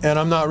 And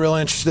I'm not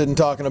really interested in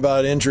talking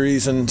about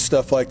injuries and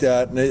stuff like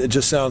that. And it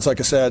just sounds like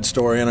a sad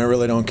story, and I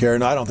really don't care.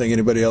 And I don't think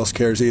anybody else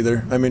cares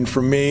either.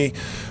 For me,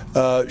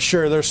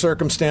 sure, there's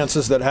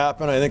circumstances that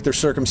happen. I think there's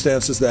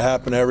circumstances that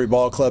happen to every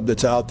ball club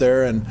that's out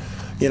there. And,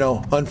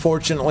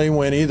 unfortunately,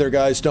 when either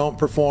guys don't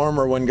perform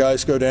or when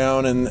guys go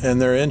down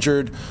and they're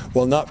injured,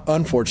 well, not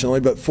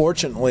unfortunately, but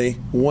fortunately,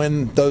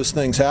 when those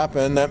things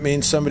happen, that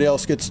means somebody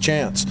else gets a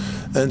chance.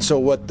 And so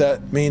what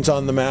that means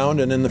on the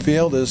mound and in the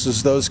field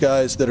is those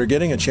guys that are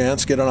getting a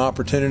chance get an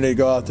opportunity to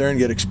go out there and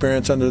get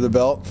experience under the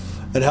belt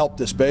and help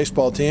this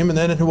baseball team. And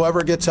then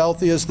whoever gets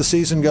healthy as the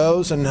season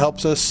goes and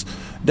helps us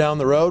down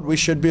the road, we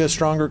should be a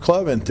stronger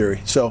club in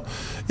theory. So,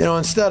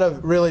 instead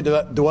of really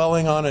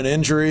dwelling on an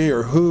injury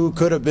or who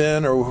could have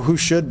been or who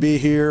should be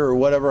here or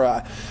whatever,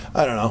 I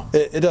don't know.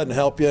 It doesn't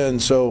help you,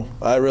 and so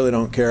I really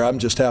don't care. I'm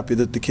just happy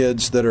that the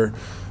kids that are,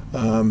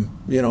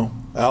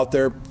 out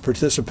there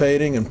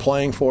participating and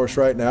playing for us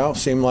right now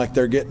seem like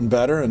they're getting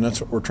better, and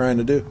that's what we're trying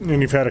to do.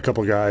 And you've had a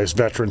couple guys,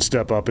 veterans,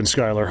 step up in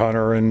Skylar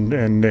Hunter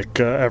and Nick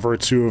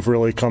Everett, who have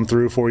really come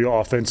through for you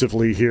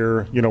offensively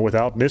here,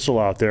 without Nissel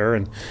out there,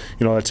 and,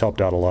 that's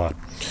helped out a lot.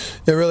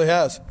 It really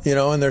has,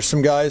 and there's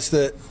some guys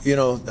that,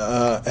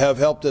 have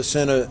helped us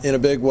in a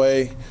big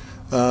way.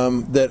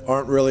 That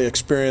aren't really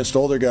experienced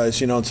older guys.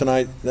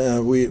 Tonight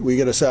we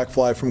get a sac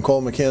fly from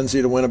Cole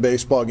McKenzie to win a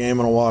baseball game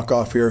and a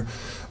walk-off here.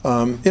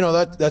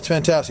 That's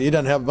fantastic. He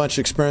doesn't have a bunch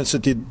of experience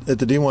at the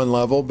D1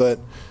 level, but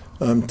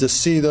to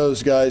see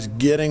those guys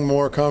getting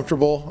more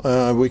comfortable,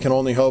 we can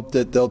only hope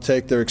that they'll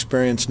take their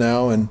experience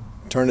now and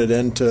turn it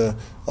into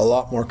a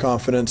lot more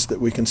confidence that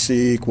we can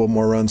see equal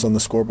more runs on the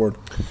scoreboard.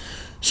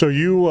 So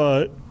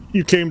you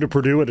came to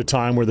Purdue at a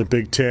time where the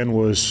Big Ten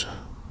was,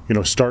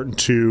 starting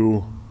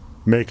to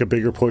make a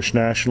bigger push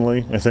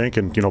nationally, I think,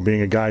 and being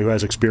a guy who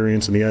has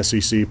experience in the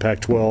SEC,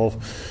 Pac-12,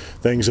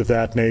 things of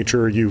that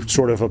nature, you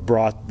sort of have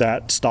brought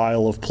that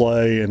style of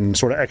play and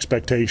sort of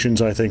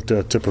expectations, I think,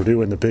 to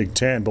Purdue in the Big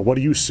Ten. But what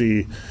do you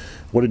see?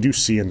 What did you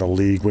see in the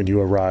league when you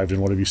arrived,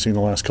 and what have you seen the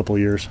last couple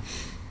of years?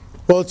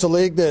 Well, it's a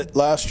league that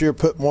last year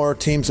put more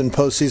teams in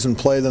postseason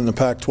play than the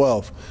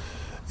Pac-12,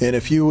 and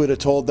if you would have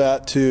told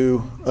that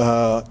to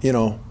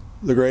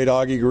the great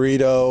Augie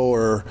Garrido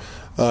or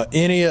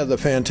any of the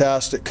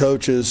fantastic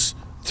coaches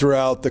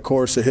throughout the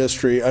course of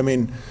history.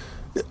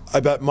 I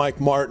bet Mike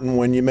Martin,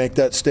 when you make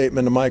that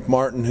statement to Mike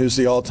Martin, who's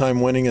the all-time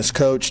winningest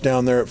coach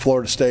down there at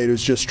Florida State,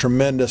 who's just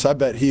tremendous, I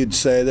bet he'd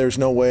say there's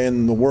no way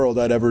in the world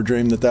I'd ever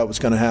dreamed that was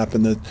going to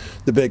happen, that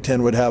the Big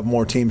Ten would have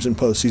more teams in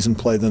postseason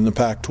play than the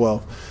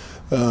Pac-12.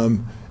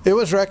 It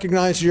was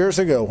recognized years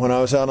ago when I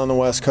was out on the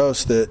West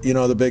Coast that,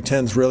 the Big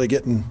Ten's really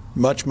getting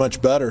much,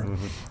 much better.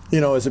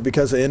 Mm-hmm. Is it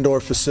because of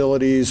indoor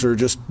facilities or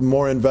just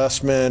more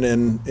investment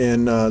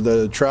in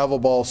the travel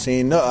ball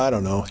scene? No, I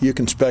don't know. You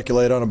can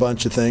speculate on a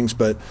bunch of things,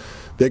 but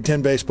Big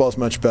Ten baseball is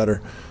much better.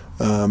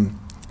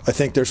 I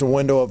think there's a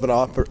window of an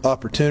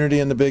opportunity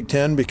in the Big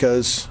Ten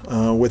because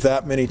with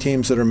that many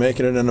teams that are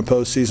making it in a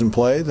postseason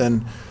play,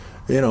 then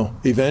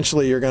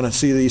eventually you're going to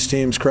see these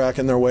teams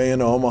cracking their way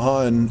into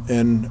Omaha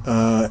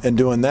and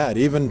doing that.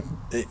 Even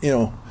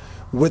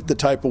with the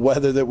type of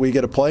weather that we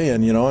get to play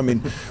in.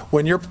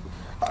 When you're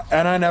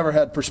and I never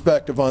had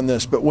perspective on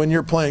this, but when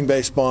you're playing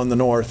baseball in the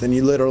North and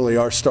you literally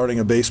are starting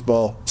a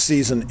baseball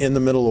season in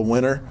the middle of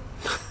winter.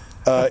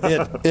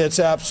 It's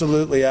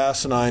absolutely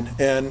asinine.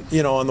 And,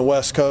 on the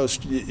West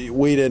Coast,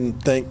 we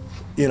didn't think,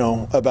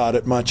 about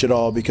it much at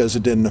all because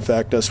it didn't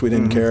affect us. We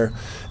didn't care.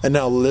 And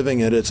now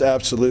living it, it's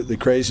absolutely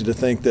crazy to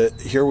think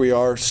that here we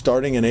are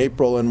starting in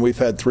April and we've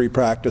had 3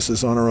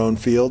 practices on our own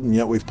field, and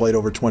yet we've played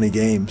over 20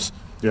 games.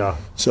 Yeah.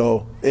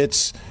 So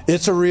it's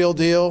a real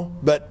deal.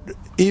 But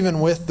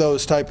even with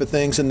those type of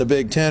things in the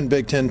Big Ten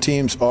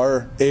teams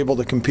are able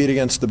to compete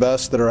against the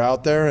best that are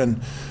out there.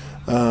 And,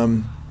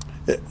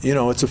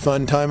 it's a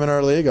fun time in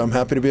our league. I'm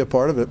happy to be a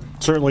part of it.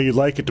 Certainly you'd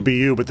like it to be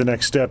you, but the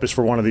next step is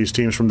for one of these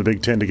teams from the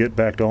Big Ten to get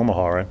back to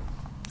Omaha, right?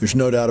 There's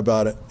no doubt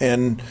about it.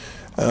 And,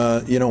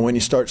 when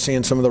you start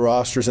seeing some of the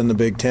rosters in the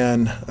Big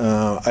Ten,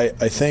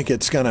 I think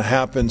it's going to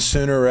happen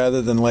sooner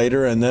rather than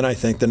later. And then I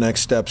think the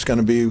next step's going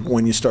to be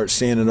when you start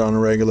seeing it on a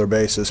regular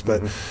basis.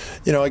 But,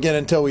 again,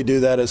 until we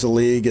do that as a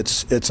league,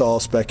 it's all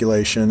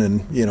speculation,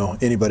 and,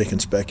 anybody can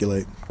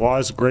speculate. Well,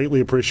 I greatly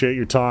appreciate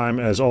your time,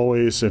 as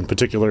always, in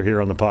particular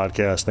here on the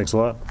podcast. Thanks a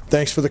lot.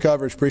 Thanks for the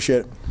coverage.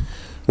 Appreciate it.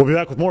 We'll be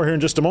back with more here in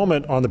just a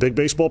moment on the Big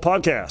Baseball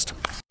Podcast.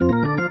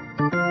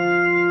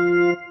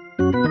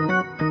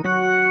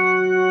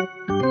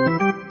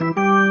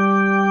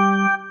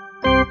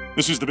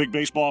 This is the Big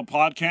Baseball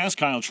Podcast.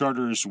 Kyle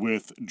Charters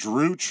with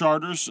Drew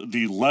Charters,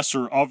 the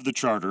lesser of the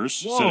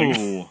Charters.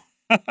 Whoa.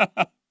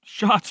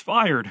 Shots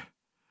fired.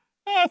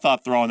 I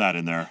thought throwing that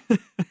in there.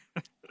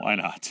 Why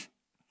not?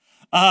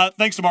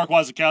 Thanks to Mark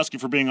Wasikowski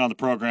for being on the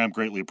program.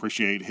 Greatly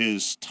appreciate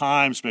his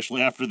time,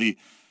 especially after the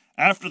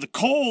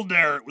cold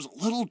there. It was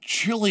a little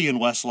chilly in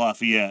West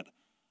Lafayette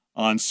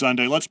on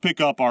Sunday. Let's pick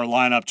up our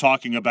lineup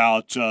talking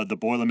about the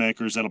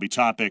Boilermakers. That'll be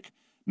topic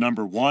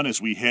number 1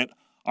 as we hit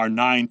our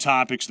 9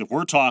 topics that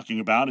we're talking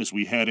about as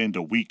we head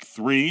into Week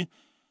 3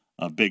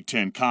 of Big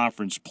Ten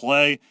Conference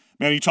play.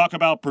 Man, you talk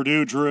about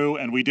Purdue, Drew,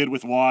 and we did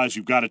with Waz.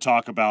 You've got to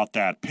talk about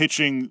that.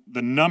 Pitching,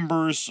 the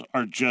numbers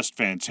are just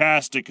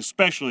fantastic,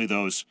 especially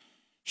those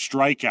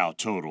strikeout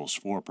totals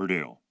for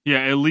Purdue. Yeah,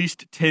 at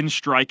least 10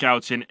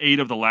 strikeouts in 8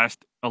 of the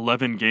last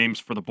 11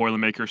 games for the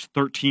Boilermakers,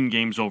 13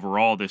 games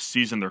overall this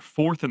season. They're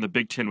 4th in the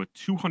Big Ten with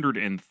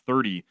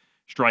 230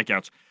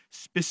 strikeouts.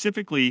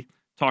 Specifically,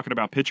 talking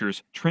about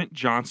pitchers, Trent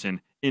Johnson,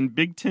 in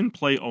Big Ten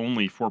play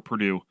only for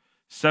Purdue,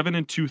 7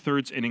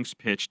 2/3 innings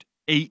pitched,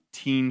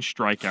 18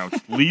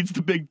 strikeouts, leads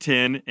the Big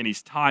Ten, and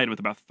he's tied with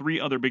about 3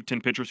 other Big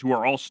Ten pitchers who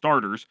are all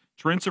starters.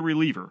 Trent's a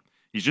reliever.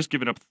 He's just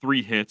given up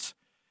 3 hits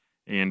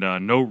and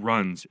no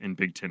runs in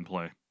Big Ten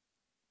play.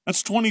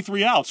 That's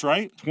 23 outs,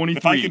 right? 23.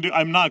 If I can do,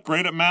 I'm not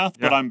great at math,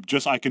 but I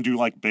can do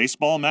like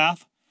baseball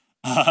math.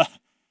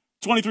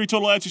 23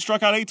 total outs. He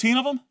struck out 18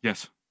 of them?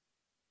 Yes.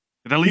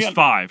 That leaves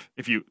 5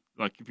 if you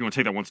want to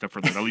take that one step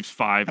further. That leaves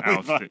 5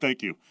 outs.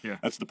 Thank you. Yeah.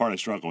 That's the part I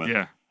struggle with.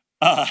 Yeah.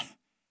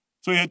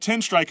 So he had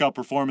 10 strikeout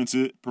performance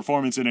in 4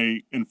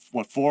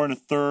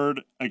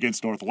 1/3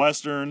 against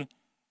Northwestern.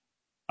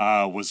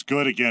 Was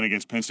good again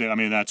against Penn State. I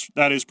mean,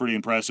 that is pretty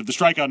impressive. The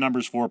strikeout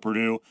numbers for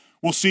Purdue.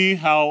 We'll see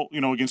how,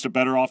 against a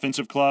better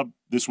offensive club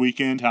this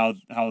weekend, how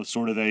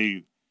sort of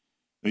they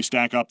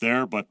stack up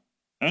there, but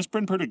that's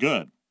been pretty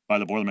good by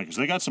the Boilermakers.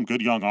 They got some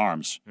good young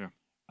arms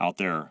out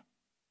there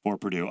for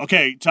Purdue.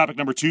 Okay, topic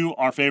number 2,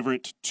 our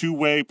favorite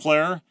two-way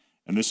player,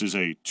 and this is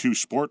a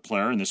two-sport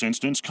player in this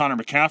instance, Connor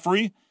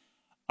McCaffrey.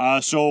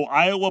 So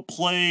Iowa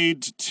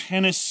played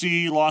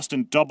Tennessee, lost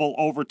in double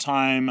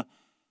overtime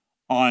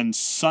on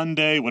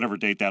Sunday, whatever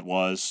date that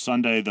was.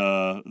 Sunday,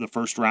 the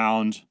first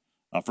round,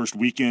 first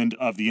weekend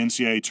of the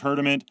NCAA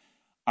tournament.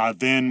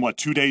 Then,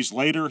 2 days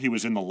later, he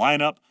was in the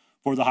lineup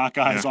for the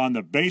Hawkeyes on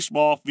the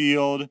baseball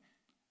field.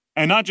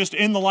 And not just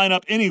in the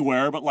lineup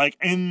anywhere, but like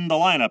in the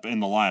lineup,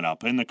 in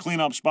the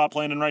cleanup spot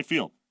playing in right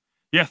field.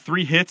 Yeah,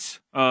 3 hits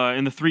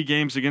in the 3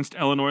 games against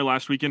Illinois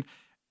last weekend.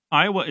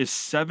 Iowa is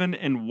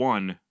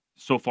 7-1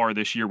 so far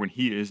this year when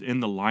he is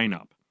in the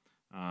lineup.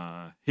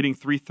 Hitting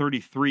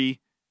 .333,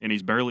 and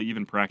he's barely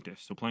even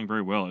practiced. So playing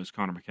very well is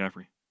Connor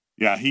McCaffrey.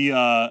 Yeah,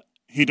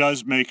 he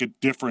does make a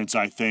difference,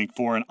 I think,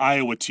 for an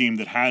Iowa team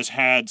that has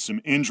had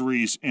some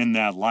injuries in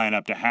that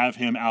lineup. To have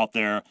him out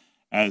there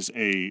as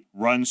a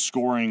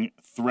run-scoring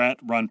threat,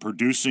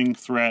 run-producing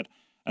threat,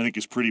 I think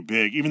is pretty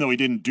big. Even though he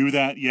didn't do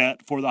that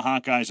yet for the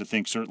Hawkeyes, I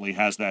think certainly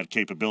has that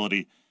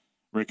capability.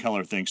 Rick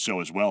Heller thinks so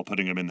as well,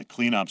 putting him in the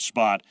cleanup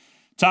spot.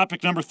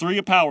 Topic number 3,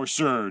 a power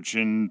surge.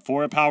 And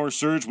for a power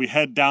surge, we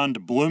head down to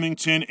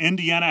Bloomington.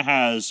 Indiana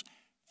has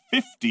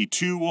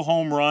 52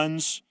 home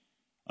runs.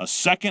 A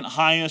second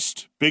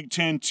highest Big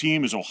Ten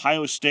team is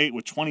Ohio State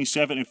with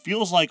 27. It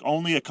feels like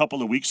only a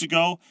couple of weeks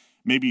ago,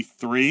 maybe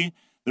 3,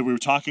 that we were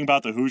talking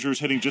about the Hoosiers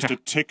hitting just a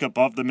tick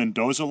above the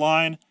Mendoza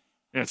line.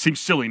 Yeah, it seems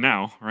silly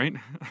now, right?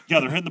 Yeah,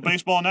 they're hitting the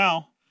baseball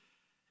now.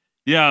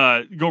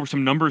 Yeah, go over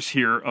some numbers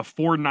here. A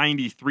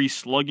 .493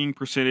 slugging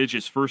percentage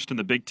is first in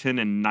the Big Ten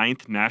and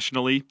 9th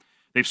nationally.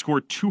 They've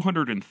scored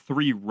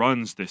 203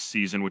 runs this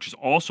season, which is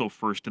also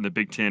first in the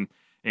Big Ten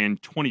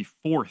and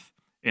 24th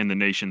in the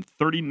nation.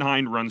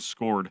 39 runs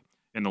scored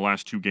in the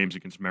last 2 games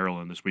against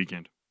Maryland this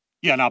weekend.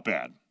 Yeah, not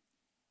bad.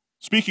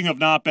 Speaking of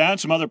not bad,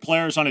 some other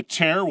players on a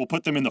tear. We'll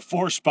put them in the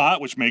 4 spot,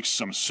 which makes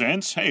some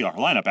sense. Hey, our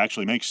lineup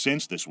actually makes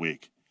sense this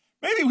week.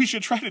 Maybe we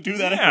should try to do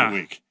that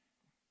every week.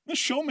 This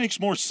show makes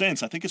more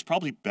sense. I think it's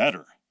probably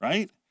better,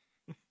 right?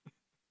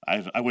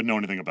 I wouldn't know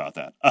anything about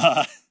that.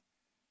 I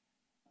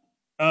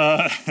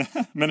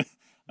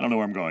don't know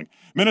where I'm going.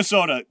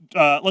 Minnesota,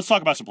 let's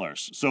talk about some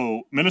players.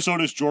 So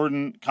Minnesota's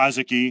Jordan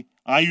Kazaki.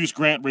 IU's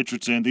Grant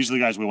Richardson. These are the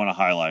guys we want to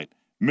highlight.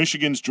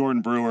 Michigan's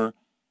Jordan Brewer.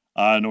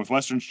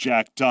 Northwestern's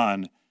Jack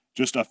Dunn.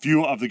 Just a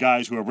few of the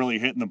guys who are really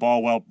hitting the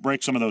ball well.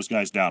 Break some of those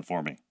guys down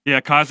for me. Yeah,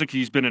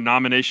 Kazaki's been a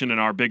nomination in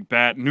our Big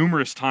Bat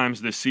numerous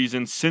times this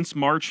season. Since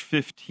March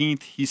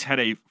 15th, he's had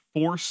a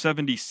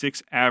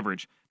 .476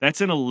 average. That's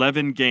in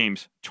 11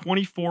 games,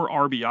 24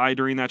 RBI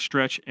during that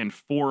stretch, and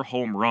 4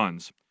 home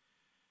runs.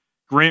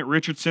 Grant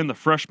Richardson, the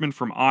freshman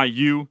from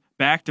IU,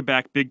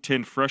 back-to-back Big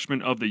Ten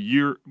Freshman of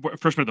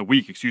the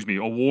Week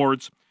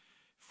awards.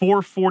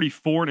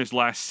 .444 in his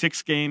last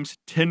 6 games,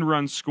 10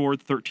 runs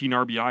scored, 13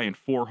 RBI, and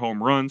 4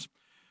 home runs.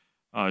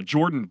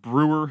 Jordan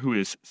Brewer, who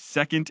is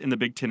second in the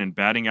Big Ten in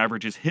batting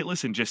averages,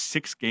 hitless in just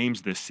 6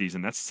 games this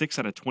season. That's 6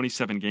 out of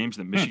 27 games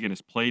that Michigan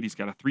has played. He's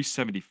got a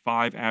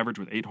 .375 average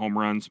with 8 home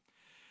runs.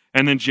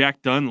 And then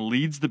Jack Dunn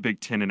leads the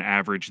Big Ten in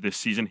average this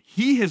season.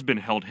 He has been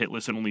held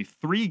hitless in only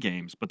 3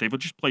 games, but they've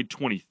just played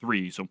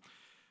 23. So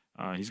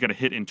he's got a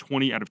hit in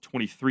 20 out of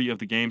 23 of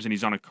the games, and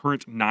he's on a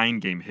current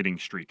 9-game hitting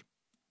streak.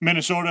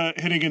 Minnesota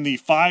hitting in the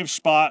 5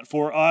 spot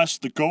for us.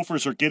 The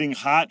Gophers are getting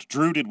hot.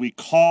 Drew, did we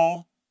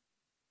call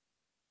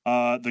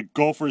the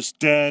Gophers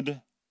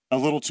dead a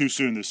little too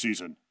soon this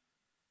season?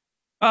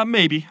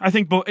 Maybe. I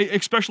think,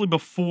 especially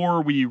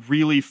before we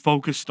really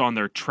focused on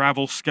their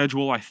travel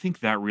schedule, I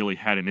think that really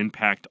had an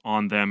impact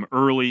on them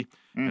early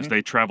as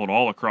they traveled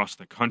all across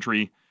the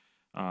country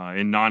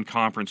in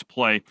non-conference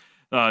play.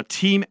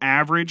 Team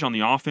average on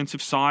the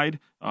offensive side,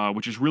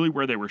 which is really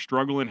where they were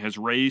struggling, has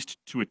raised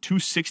to a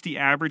 .260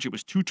 average. It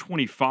was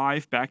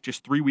 .225 back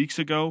just 3 weeks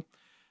ago.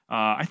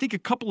 I think a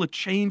couple of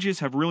changes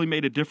have really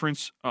made a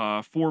difference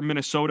for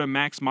Minnesota.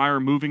 Max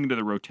Meyer moving into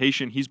the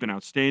rotation. He's been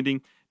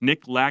outstanding.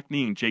 Nick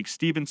Lackney and Jake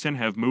Stevenson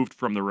have moved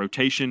from the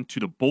rotation to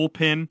the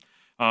bullpen,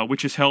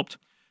 which has helped.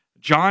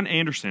 John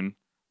Anderson,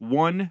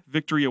 1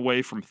 victory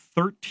away from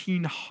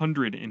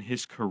 1,300 in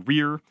his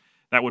career.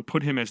 That would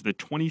put him as the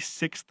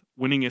 26th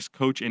winningest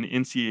coach in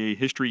NCAA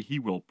history. He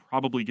will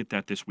probably get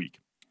that this week.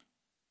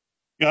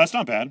 Yeah, that's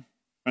not bad.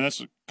 And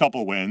that's a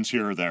couple wins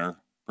here or there,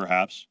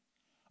 perhaps.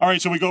 All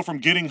right, so we go from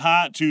getting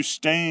hot to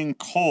staying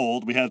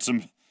cold. We had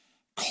some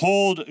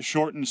cold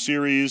shortened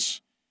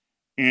series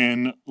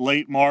in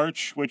late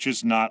March, which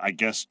is not, I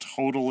guess,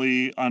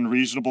 totally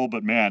unreasonable.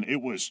 But, man,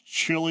 it was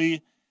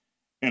chilly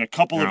in a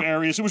couple of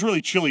areas. It was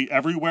really chilly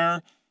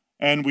everywhere.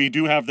 And we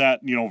do have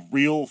that,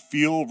 real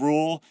feel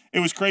rule.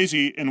 It was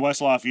crazy in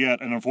West Lafayette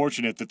and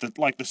unfortunate that,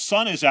 the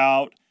sun is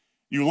out.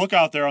 You look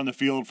out there on the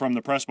field from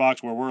the press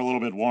box where we're a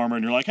little bit warmer,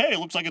 and you're like, hey, it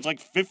looks like it's like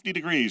 50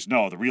 degrees.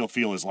 No, the real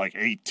feel is like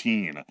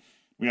 18.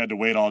 We had to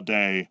wait all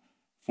day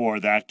for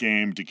that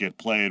game to get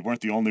played.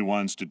 Weren't the only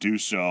ones to do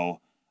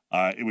so.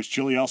 It was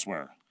chilly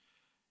elsewhere.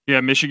 Yeah,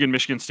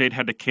 Michigan State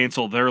had to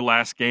cancel their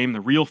last game.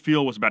 The real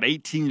feel was about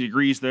 18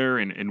 degrees there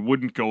and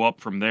wouldn't go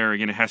up from there.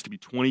 Again, it has to be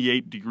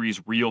 28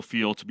 degrees real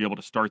feel to be able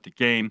to start the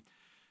game.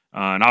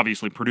 And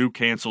obviously, Purdue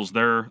cancels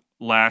their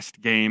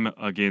last game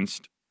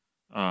against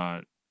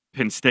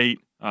Penn State.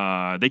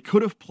 They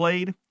could have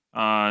played.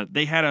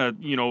 They had a,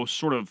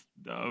 sort of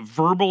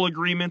verbal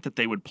agreement that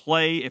they would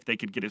play if they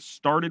could get it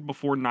started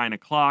before 9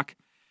 o'clock,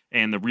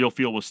 and the real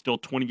feel was still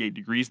 28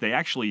 degrees. They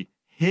actually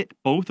hit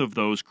both of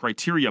those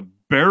criteria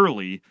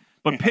barely,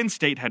 but Penn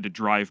State had to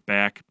drive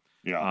back,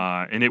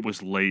 and it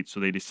was late, so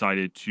they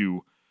decided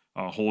to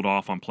hold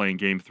off on playing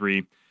Game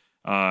 3.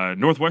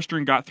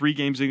 Northwestern got 3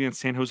 games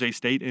against San Jose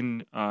State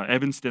in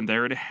Evanston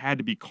there. It had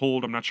to be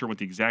cold. I'm not sure what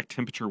the exact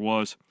temperature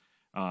was,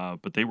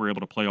 but they were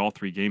able to play all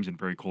 3 games in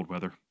very cold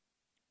weather.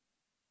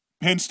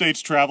 Penn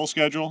State's travel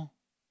schedule,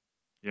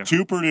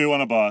 to Purdue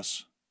on a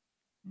bus,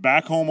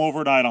 back home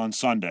overnight on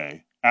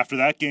Sunday. After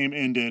that game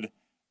ended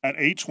at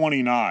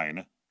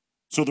 8:29,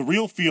 so the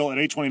real feel at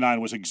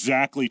 8:29 was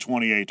exactly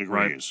 28 degrees.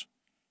 Right.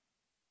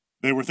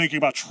 They were thinking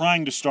about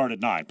trying to start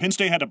at 9. Penn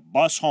State had to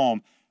bus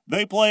home.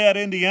 They play at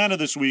Indiana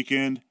this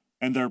weekend,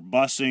 and they're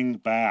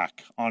busing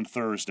back on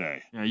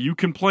Thursday. Yeah, you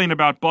complain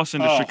about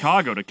busing to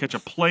Chicago to catch a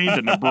plane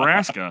to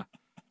Nebraska.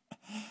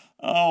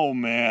 Oh,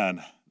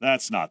 man,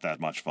 that's not that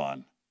much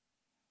fun.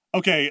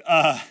 Okay,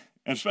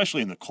 And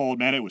especially in the cold.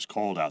 Man, it was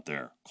cold out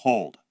there.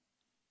 Cold.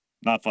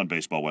 Not fun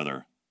baseball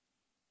weather.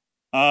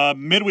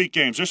 Midweek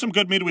games. There's some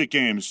good midweek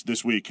games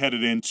this week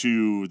headed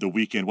into the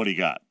weekend. What do you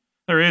got?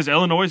 There is.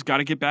 Illinois got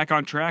to get back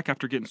on track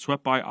after getting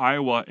swept by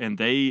Iowa, and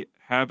they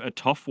have a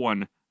tough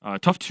one,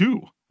 tough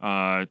two.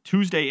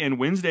 Tuesday and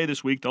Wednesday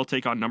this week, they'll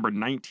take on number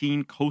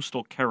 19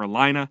 Coastal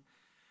Carolina.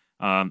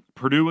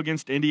 Purdue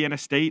against Indiana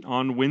State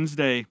on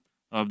Wednesday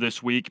of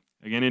this week.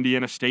 Again,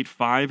 Indiana State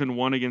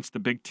 5-1 against the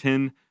Big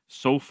Ten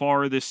so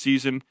far this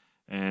season.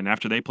 And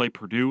after they play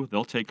Purdue,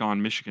 they'll take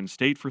on Michigan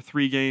State for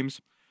 3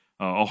 games.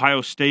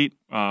 Ohio State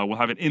will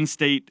have an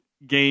in-state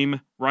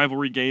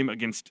rivalry game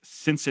against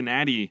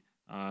Cincinnati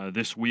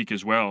this week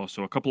as well.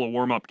 So a couple of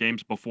warm-up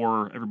games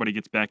before everybody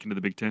gets back into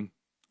the Big Ten.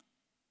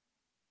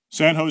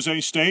 San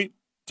Jose State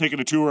taking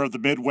a tour of the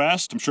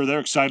Midwest. I'm sure they're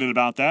excited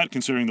about that,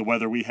 considering the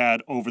weather we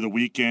had over the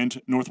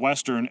weekend.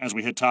 Northwestern, as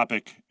we hit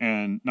topic,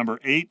 and number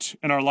 8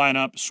 in our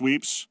lineup,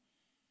 sweeps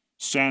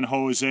San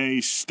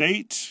Jose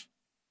State.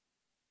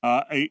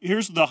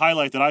 Here's the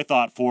highlight that I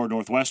thought for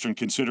Northwestern,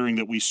 considering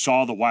that we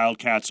saw the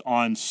Wildcats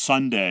on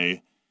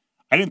Sunday.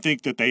 I didn't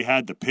think that they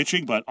had the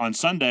pitching, but on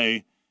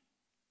Sunday,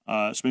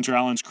 Spencer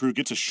Allen's crew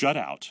gets a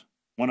shutout,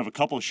 one of a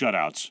couple of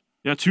shutouts.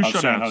 Yeah, 2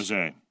 shutouts. San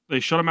Jose. They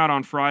shut them out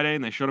on Friday,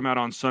 and they shut them out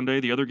on Sunday.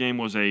 The other game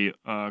was a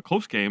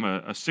close game,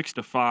 a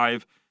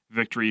 6-5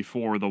 victory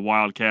for the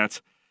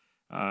Wildcats.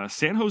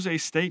 San Jose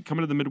State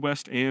coming to the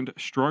Midwest and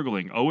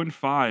struggling.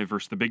 0-5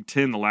 versus the Big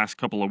Ten the last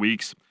couple of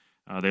weeks.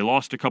 They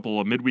lost a couple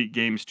of midweek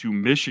games to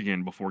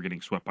Michigan before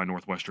getting swept by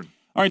Northwestern.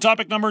 All right,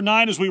 topic number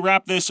 9 as we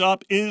wrap this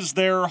up. Is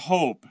there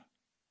hope?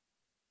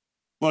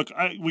 Look,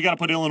 we got to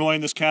put Illinois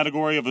in this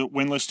category of a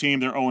winless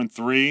team. They're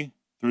 0-3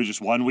 through just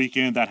one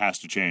weekend. That has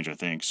to change, I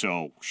think.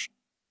 So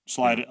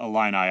slide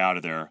Illini out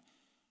of there.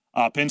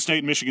 Penn State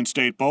and Michigan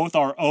State both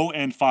are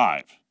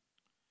 0-5.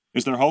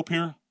 Is there hope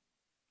here?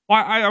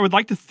 Well, I would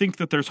like to think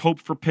that there's hope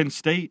for Penn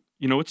State.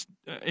 You know,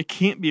 it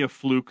can't be a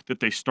fluke that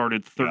they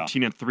started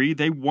 13-3.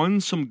 They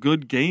won some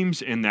good games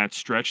in that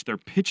stretch. Their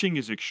pitching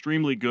is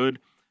extremely good.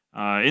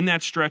 In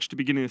that stretch to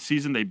beginning of the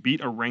season, they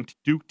beat a ranked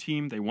Duke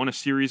team. They won a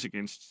series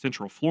against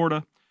Central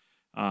Florida.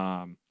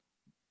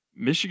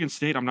 Michigan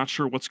State, I'm not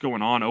sure what's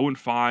going on.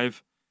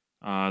 0-5.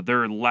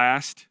 They're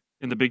last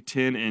in the Big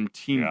Ten in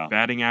team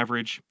batting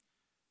average.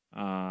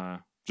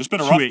 Just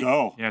been a rough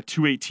go. Yeah,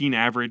 218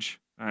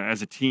 average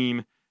as a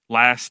team.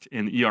 Last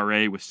in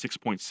ERA with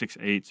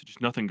 6.68, so just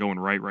nothing going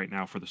right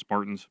now for the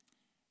Spartans.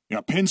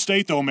 Yeah, Penn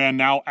State, though, man,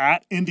 now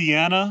at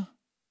Indiana.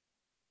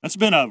 That's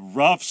been a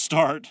rough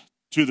start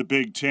to the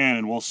Big Ten,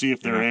 and we'll see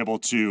if they're able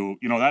to,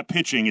 that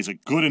pitching, is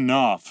it good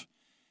enough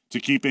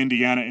to keep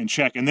Indiana in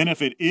check? And then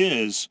if it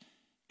is,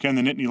 can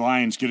the Nittany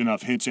Lions get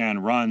enough hits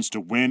and runs to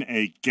win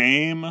a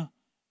game,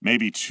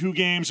 maybe 2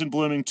 games in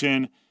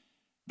Bloomington?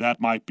 That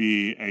might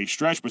be a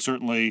stretch, but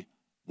certainly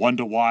one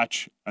to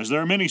watch, as there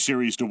are many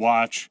series to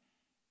watch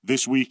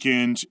this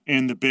weekend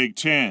in the Big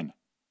Ten.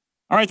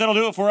 All right, that'll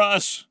do it for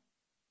us.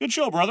 Good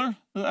show, brother.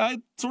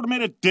 I sort of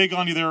made a dig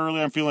on you there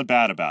earlier. I'm feeling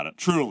bad about it.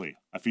 Truly,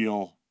 I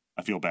feel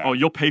bad. Oh,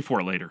 you'll pay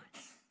for it later.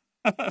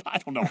 I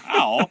don't know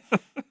how.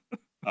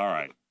 All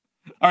right,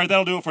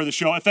 that'll do it for the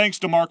show. Thanks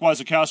to Mark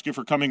Wasikowski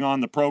for coming on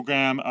the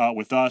program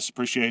with us.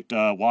 Appreciate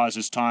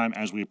Waz's time,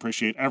 as we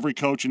appreciate every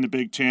coach in the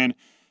Big Ten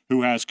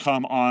who has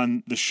come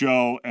on the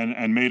show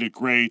and made it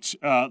great.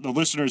 The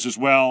listeners as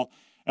well.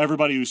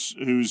 Everybody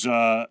who's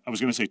I was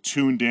going to say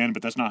tuned in,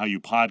 but that's not how you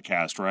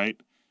podcast, right?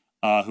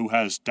 Who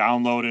has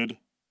downloaded,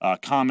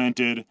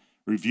 commented,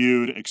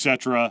 reviewed,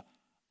 etc.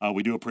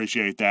 We do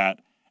appreciate that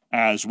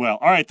as well.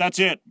 All right, that's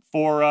it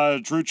for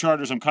Drew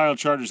Charters. I'm Kyle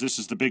Charters. This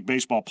is the Big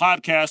Baseball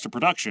Podcast, a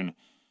production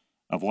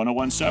of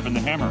 101.7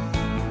 The Hammer.